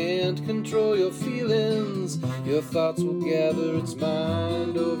 you can't control your feelings. Your thoughts will gather, it's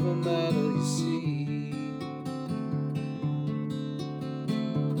mind over matter, you see.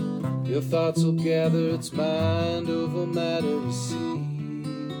 Your thoughts will gather, it's mind over matter, you see.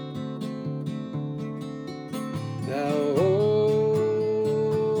 Now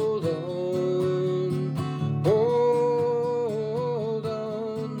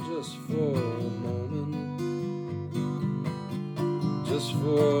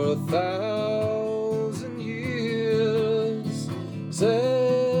for 1,000 years, set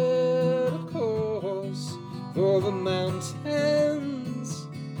a course for the mountains,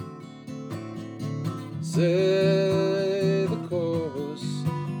 set the course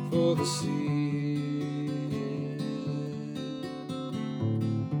for the sea.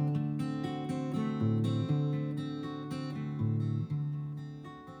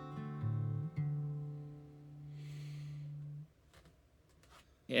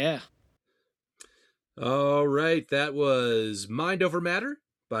 Yeah. All right, that was Mind Over Matter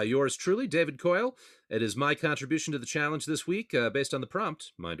by yours truly, David Coyle. It is my contribution to the challenge this week, based on the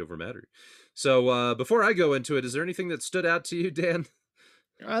prompt, Mind Over Matter. So before I go into it, is there anything that stood out to you, Dan?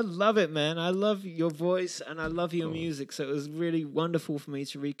 I love it, man. I love your voice and I love your music. So it was really wonderful for me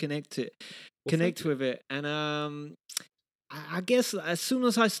to connect with it. And I guess as soon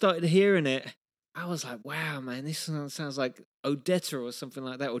as I started hearing it, I was like, wow, man, this sounds like Odetta or something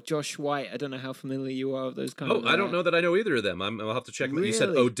like that, or Josh White. I don't know how familiar you are with those kind of... I don't know that I know either of them. I'll have to check them out. You said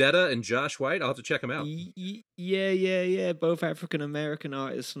Odetta and Josh White? I'll have to check them out. Yeah. Both African-American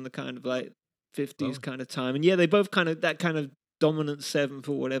artists from the kind of like 50s kind of time. And yeah, they both kind of, that kind of dominant seventh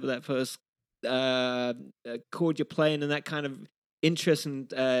or whatever that first chord you're playing and that kind of interesting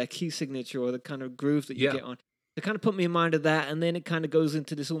key signature or the kind of groove that you Yeah. get on. It kind of put me in mind of that, and then it kind of goes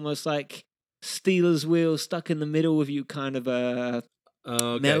into this almost like Steelers wheel stuck in the middle of you kind of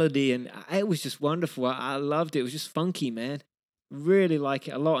Okay. melody, and it was just wonderful. I loved it. It was just funky, man. Really like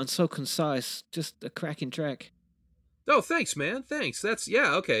it a lot, and so concise. Just a cracking track. Oh, thanks, man. Thanks. That's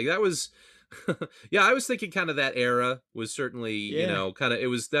yeah. Okay, that was. Yeah, I was thinking kind of that era was certainly, Yeah. kind of it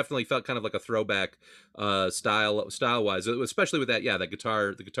was definitely felt kind of like a throwback style wise, especially with that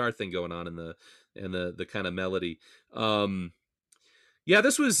the guitar thing going on in the kind of melody. Um yeah,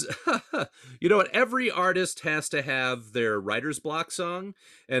 this was you know what, every artist has to have their writer's block song,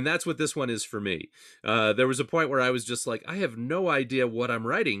 and that's what this one is for me. There was a point where I was just like, I have no idea what I'm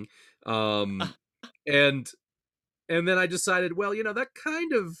writing. And and then I decided, well, that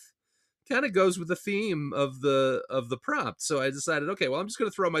kind of goes with the theme of the prompt. So I decided, okay, well, I'm just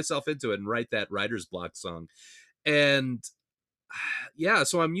going to throw myself into it and write that writer's block song. And yeah,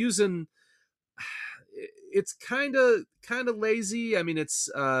 so I'm using it's kind of lazy. I mean, it's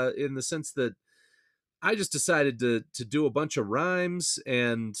in the sense that I just decided to do a bunch of rhymes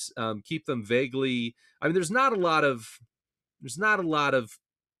and keep them vaguely. I mean, there's not a lot of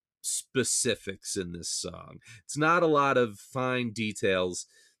specifics in this song. It's not a lot of fine details.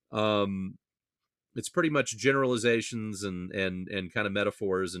 Um, it's pretty much generalizations and kind of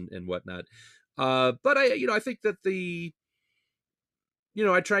metaphors and whatnot. But I think that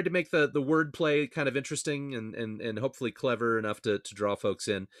I tried to make the wordplay kind of interesting and hopefully clever enough to draw folks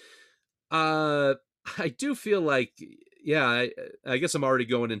in. Uh, I do feel like, yeah, I guess I'm already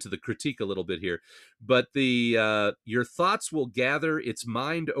going into the critique a little bit here, but your thoughts will gather, it's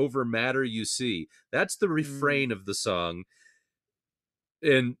mind over matter you see. That's the Mm. refrain of the song,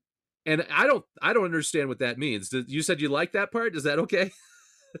 and I don't understand what that means. You said you like that part? Is that okay?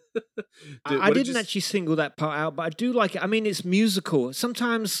 I What did you? didn't actually single that part out, but I do like it. I mean, it's musical.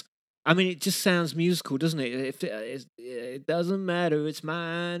 Sometimes, I mean, it just sounds musical, doesn't it? If it doesn't matter, it's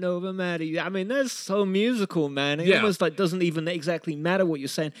mind over matter. I mean, that's so musical, man. It Yeah, almost like doesn't even exactly matter what you're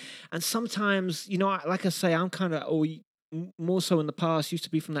saying. And sometimes, like I say, I'm kind of more so in the past used to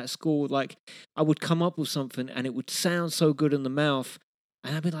be from that school. Like I would come up with something and it would sound so good in the mouth,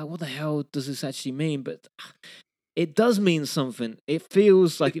 and I'd be like, "What the hell does this actually mean?" But it does mean something. It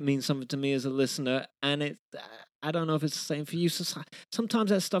feels like it, it means something to me as a listener, and I don't know if it's the same for you. Sometimes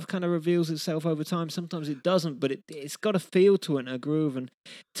that stuff kind of reveals itself over time. Sometimes it doesn't, but it's got a feel to it and a groove. And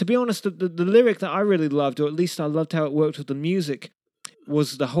to be honest, the lyric that I really loved, or at least I loved how it worked with the music,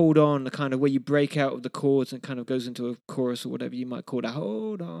 was the hold on, the kind of where you break out of the chords and kind of goes into a chorus or whatever you might call that.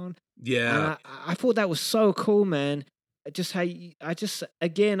 Hold on, and yeah. I thought that was so cool, man. Just how I just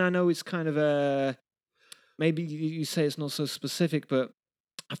again, I know it's kind of a maybe you say it's not so specific, but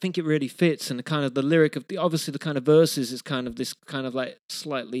I think it really fits. And the kind of the lyric of obviously the kind of verses is kind of this kind of like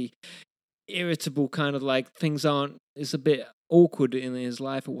slightly irritable kind of like things aren't. It's a bit awkward in his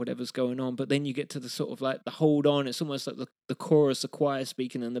life or whatever's going on. But then you get to the sort of like the hold on. It's almost like the chorus, the choir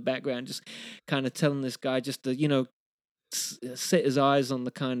speaking in the background, just kind of telling this guy just to set his eyes on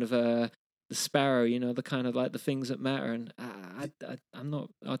the kind of the sparrow, the kind of like the things that matter. And I'm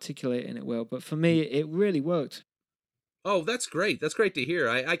not articulating it well, but for me, it really worked. Oh, that's great. That's great to hear.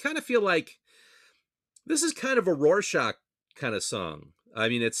 I kind of feel like this is kind of a Rorschach kind of song. I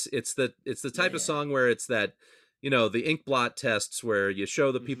mean, it's the type of Yeah. song where it's that, the ink blot tests where you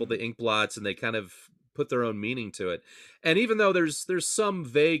show the people Hmm. the ink blots and they kind of put their own meaning to it. And even though there's some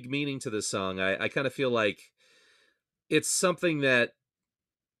vague meaning to this song, I kind of feel like it's something that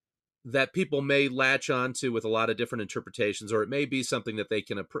people may latch onto with a lot of different interpretations, or it may be something that they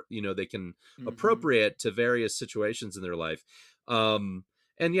can Hmm. appropriate to various situations in their life.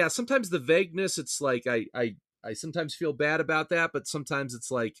 And yeah, sometimes the vagueness, it's like I sometimes feel bad about that, but sometimes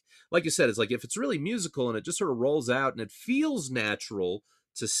it's like you said, it's like if it's really musical and it just sort of rolls out and it feels natural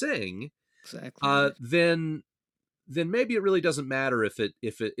to sing, Exactly, man. then maybe it really doesn't matter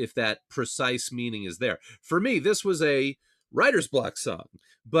if that precise meaning is there. For me, this was a writer's block song,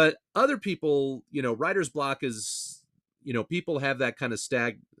 but other people, writer's block is, people have that kind of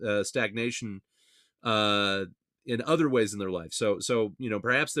stagnation uh, in other ways in their life. So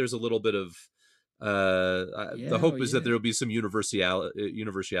perhaps there's a little bit of the Yeah, oh hope is that yeah. there will be some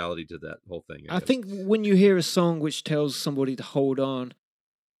universality to that whole thing, I I guess. think when you hear a song which tells somebody to hold on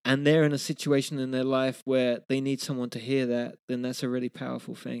and they're in a situation in their life where they need someone to hear that, then that's a really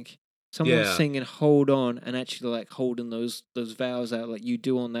powerful thing. Someone Yeah. singing hold on and actually like holding those vows out like you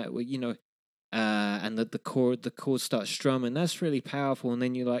do on that where and the chord starts strumming. That's really powerful. And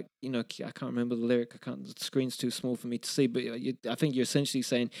then you're like, I can't remember the lyric. The screen's too small for me to see. But I think you're essentially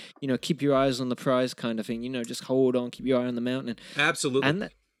saying, keep your eyes on the prize kind of thing. Just hold on, keep your eye on the mountain. Absolutely. And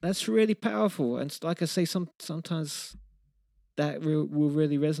that's really powerful. And like I say, sometimes that will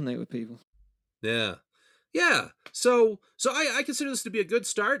really resonate with people. Yeah. Yeah. So I consider this to be a good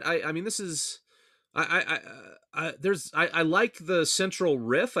start. I mean, this is, I like the central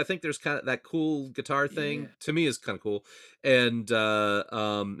riff. I think there's kind of that cool guitar thing to me is kind of cool. And,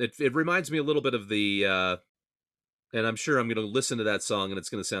 it reminds me a little bit of the, and I'm sure I'm going to listen to that song and it's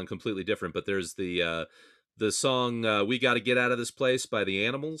going to sound completely different, but there's the song, We Gotta Get Out of This Place by the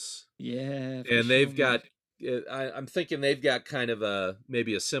Animals. Yeah. And they've got, I'm thinking they've got kind of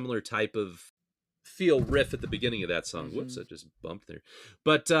maybe a similar type of feel riff at the beginning of that song. Whoops, I just bumped there.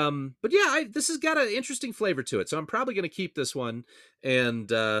 But yeah, this has got an interesting flavor to it. So I'm probably going to keep this one,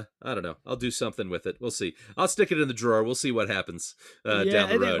 and I don't know, I'll do something with it. We'll see. I'll stick it in the drawer. We'll see what happens down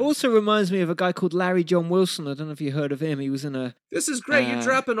the road. It also reminds me of a guy called Larry John Wilson. I don't know if you heard of him. He was in a. This is great. You're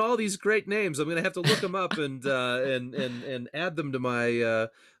dropping all these great names. I'm going to have to look them up and add them to my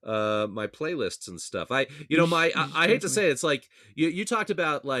my playlists and stuff. I hate to say it, it's like you talked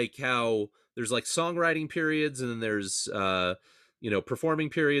about like how there's like songwriting periods and then there's performing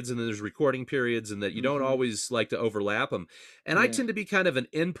periods and then there's recording periods, and that you don't always like to overlap them. And I tend to be kind of an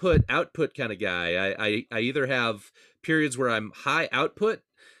input output kind of guy. I either have periods where I'm high output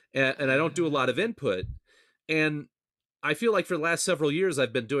and I don't do a lot of input, and I feel like for the last several years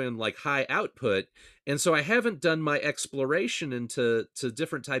I've been doing like high output, and so I haven't done my exploration into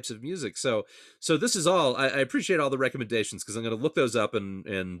different types of music. So this is all. I appreciate all the recommendations because I'm going to look those up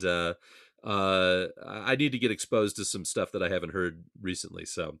and I need to get exposed to some stuff that I haven't heard recently.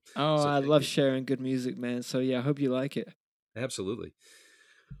 I love sharing good music, man. So yeah, I hope you like it. Absolutely.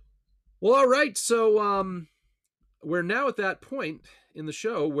 Well, all right. So we're now at that point in the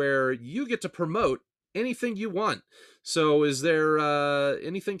show where you get to promote anything you want. So is there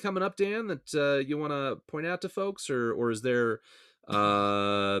anything coming up, Dan, that you want to point out to folks, or is there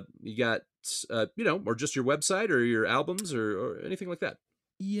you got or just your website or your albums or anything like that?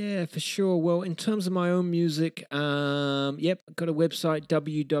 Yeah, for sure. Well, in terms of my own music, I've got a website,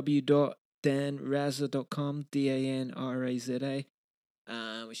 www.danraza.com, DANRAZA,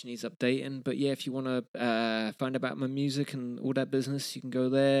 which needs updating. But yeah, if you want to find about my music and all that business, you can go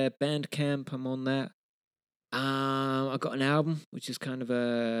there. Bandcamp, I'm on that. I've got an album, which is kind of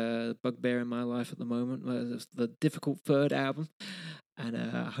a bugbear in my life at the moment. It's the difficult third album. And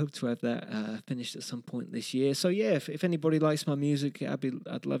I hope to have that finished at some point this year. So yeah, if anybody likes my music,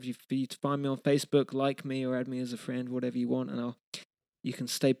 I'd love for you to find me on Facebook, like me, or add me as a friend, whatever you want, and you can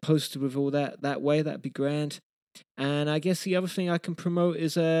stay posted with all that way. That'd be grand. And I guess the other thing I can promote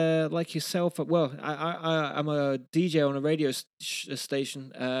is like yourself. Well, I'm a DJ on a radio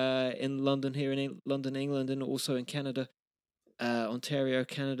station in London, here in London, England, and also in Canada. Ontario,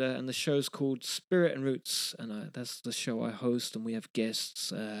 Canada, and the show's called Spirit and Roots, and that's the show I host, and we have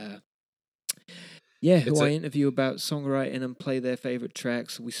guests, who I interview about songwriting and play their favorite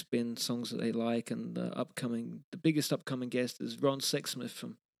tracks. We spin songs that they like, and the biggest upcoming guest is Ron Sexsmith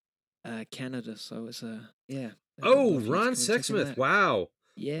from Canada. So it's Oh, Ron Sexsmith! Wow.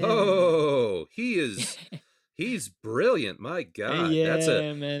 Yeah. Oh, he is. He's brilliant. My God.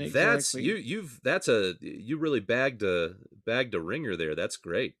 Yeah, man. Exactly. You really bagged a ringer there. That's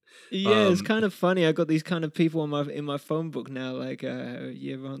great. Yeah, it's kind of funny. I got these kind of people in my phone book now, like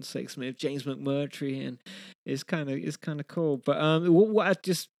Ron Sexsmith, James McMurtry, and it's kind of cool. But I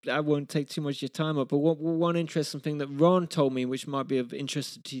won't take too much of your time up. But one interesting thing that Ron told me, which might be of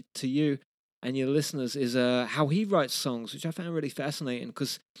interest to you and your listeners, is how he writes songs, which I found really fascinating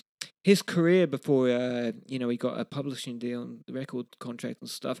because his career before, he got a publishing deal and the record contract and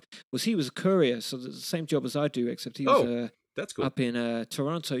stuff, he was a courier. So the same job as I do, except he was that's cool. Up in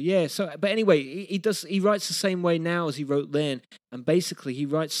Toronto. Yeah. So, but anyway, he writes the same way now as he wrote then, and basically he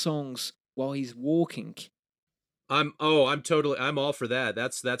writes songs while he's walking. I'm all for that.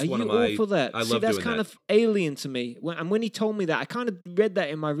 That's one of my. All for that? I love that's doing kind that. of alien to me. When he told me that, I kind of read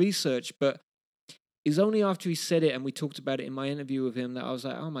that in my research, but it was only after he said it and we talked about it in my interview with him that I was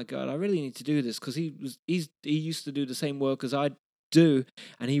like, oh my God, I really need to do this, because he used to do the same work as I do,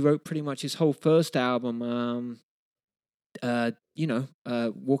 and he wrote pretty much his whole first album,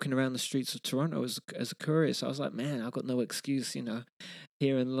 walking around the streets of Toronto as a courier. So I was like, man, I've got no excuse,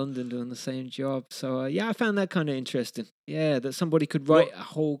 here in London doing the same job. So I found that kind of interesting. Yeah, that somebody could write a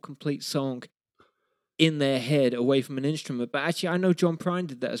whole complete song in their head away from an instrument. But actually, I know John Prine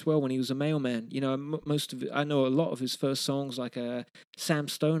did that as well when he was a mailman. You know, I know a lot of his first songs, like Sam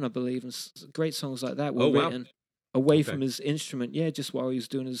Stone, I believe, and great songs like that were written away from his instrument. Yeah, just while he was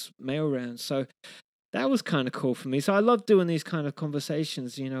doing his mail rounds. So that was kind of cool for me. So I love doing these kind of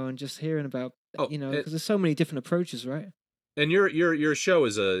conversations, you know, and just hearing about, you know, because there's so many different approaches, right? And your show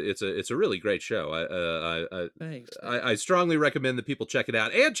is a really great show. Thanks. I strongly recommend that people check it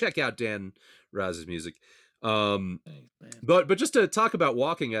out and check out Dan Roz's music. Thanks, man. But just to talk about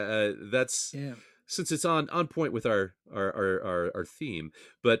walking, that's since it's on point with our theme.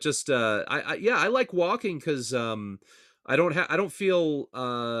 But just I like walking because I don't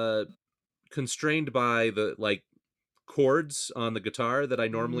feel constrained by the like chords on the guitar that I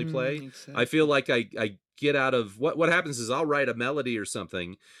normally play. Exactly. I feel like I get out of what happens is I'll write a melody or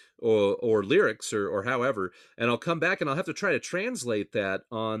something or lyrics or however, and I'll come back and I'll have to try to translate that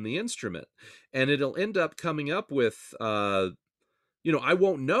on the instrument, and it'll end up coming up with you know, I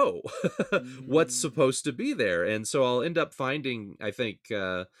won't know what's supposed to be there, and so I'll end up finding, I think,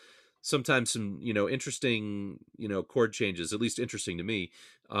 sometimes some, you know, interesting, you know, chord changes, at least interesting to me,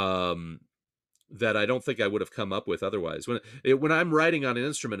 that I don't think I would have come up with otherwise. When I'm writing on an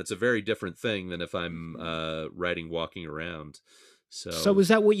instrument, it's a very different thing than if I'm writing walking around. So was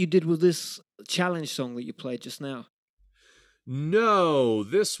that what you did with this challenge song that you played just now? No,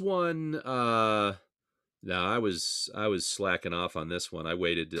 this one. No, I was slacking off on this one. I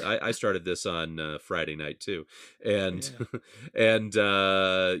waited. I started this on Friday night too, and and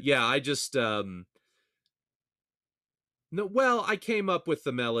I just. No, well, I came up with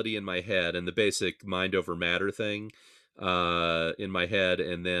the melody in my head and the basic mind over matter thing in my head,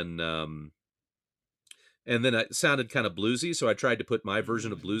 and then it sounded kind of bluesy, so I tried to put my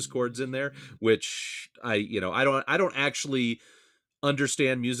version of blues chords in there, which I don't actually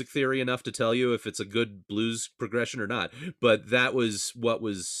understand music theory enough to tell you if it's a good blues progression or not, but that was what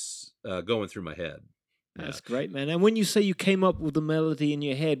was going through my head. That's great, man. And when you say you came up with the melody in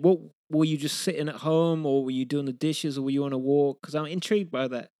your head, what were you just sitting at home, or were you doing the dishes, or were you on a walk? Because I'm intrigued by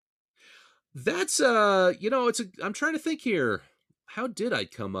that. That's I'm trying to think here. How did I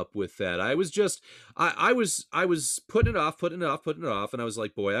come up with that? I was just I was putting it off, and I was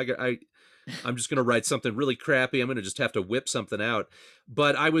like, boy, I'm just going to write something really crappy. I'm going to just have to whip something out.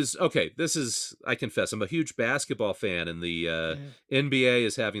 But I confess, I'm a huge basketball fan, and the NBA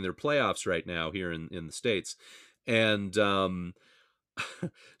is having their playoffs right now here in the States. And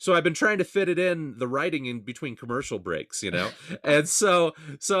so I've been trying to fit it in, the writing in between commercial breaks, you know? And so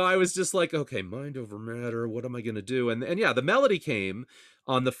I was just like, okay, mind over matter. What am I going to do? And yeah, the melody came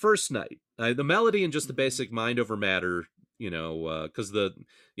on the first night. The melody and just the basic mind over matter, you know, because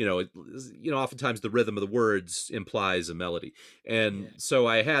oftentimes the rhythm of the words implies a melody. And so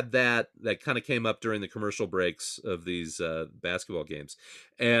I had that kind of came up during the commercial breaks of these basketball games.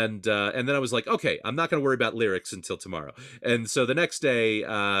 And then I was like, okay, I'm not going to worry about lyrics until tomorrow. And so the next day,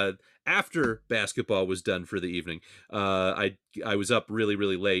 after basketball was done for the evening, I was up really,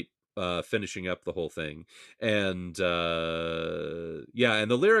 really late, finishing up the whole thing. And and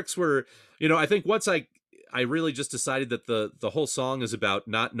the lyrics were, you know, I think once I really just decided that the whole song is about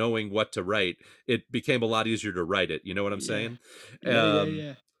not knowing what to write, it became a lot easier to write it. You know what I'm saying?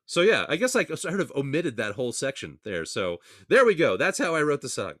 Yeah. So yeah, I guess I sort of omitted that whole section there. So there we go. That's how I wrote the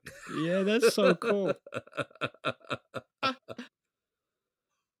song. Yeah, that's so cool.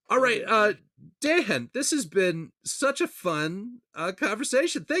 All right, Dan, this has been such a fun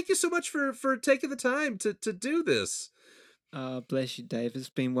conversation. Thank you so much for taking the time to do this. Bless you, Dave. It's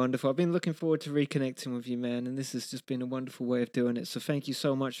been wonderful. I've been looking forward to reconnecting with you, man, and this has just been a wonderful way of doing it. So thank you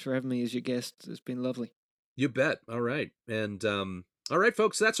so much for having me as your guest. It's been lovely. You bet. All right. And all right,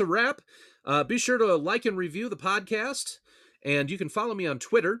 folks, that's a wrap. Be sure to like and review the podcast. And you can follow me on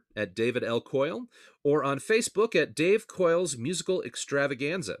Twitter at David L. Coyle or on Facebook at Dave Coyle's Musical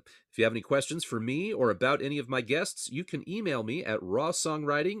Extravaganza. If you have any questions for me or about any of my guests, you can email me at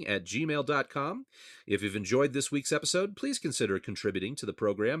rawsongwriting@gmail.com. If you've enjoyed this week's episode, please consider contributing to the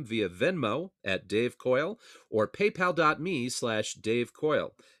program via Venmo at Dave Coyle or paypal.me/Dave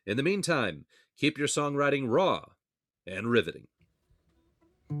Coyle. In the meantime, keep your songwriting raw and riveting.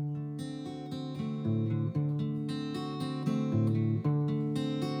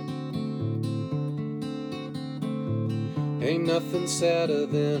 Ain't nothing sadder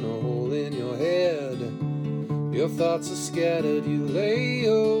than a hole in your head. Your thoughts are scattered, you lay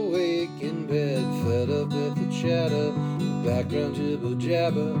awake in bed, fed up at the chatter, background jibber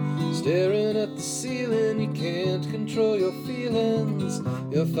jabber, staring at the ceiling. You can't control your feelings,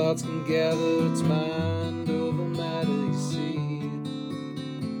 your thoughts can gather, it's mind over matter, you see.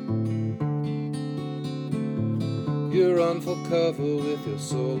 You're on full cover with your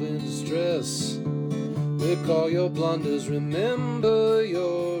soul in distress. Recall your blunders, remember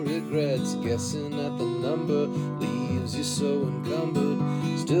your regrets. Guessing at the number leaves you so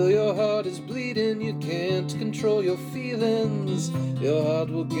encumbered. Still your heart is bleeding, you can't control your feelings. Your heart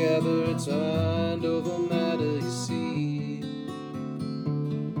will gather its mind over matter, you see.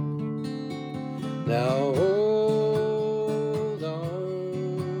 Now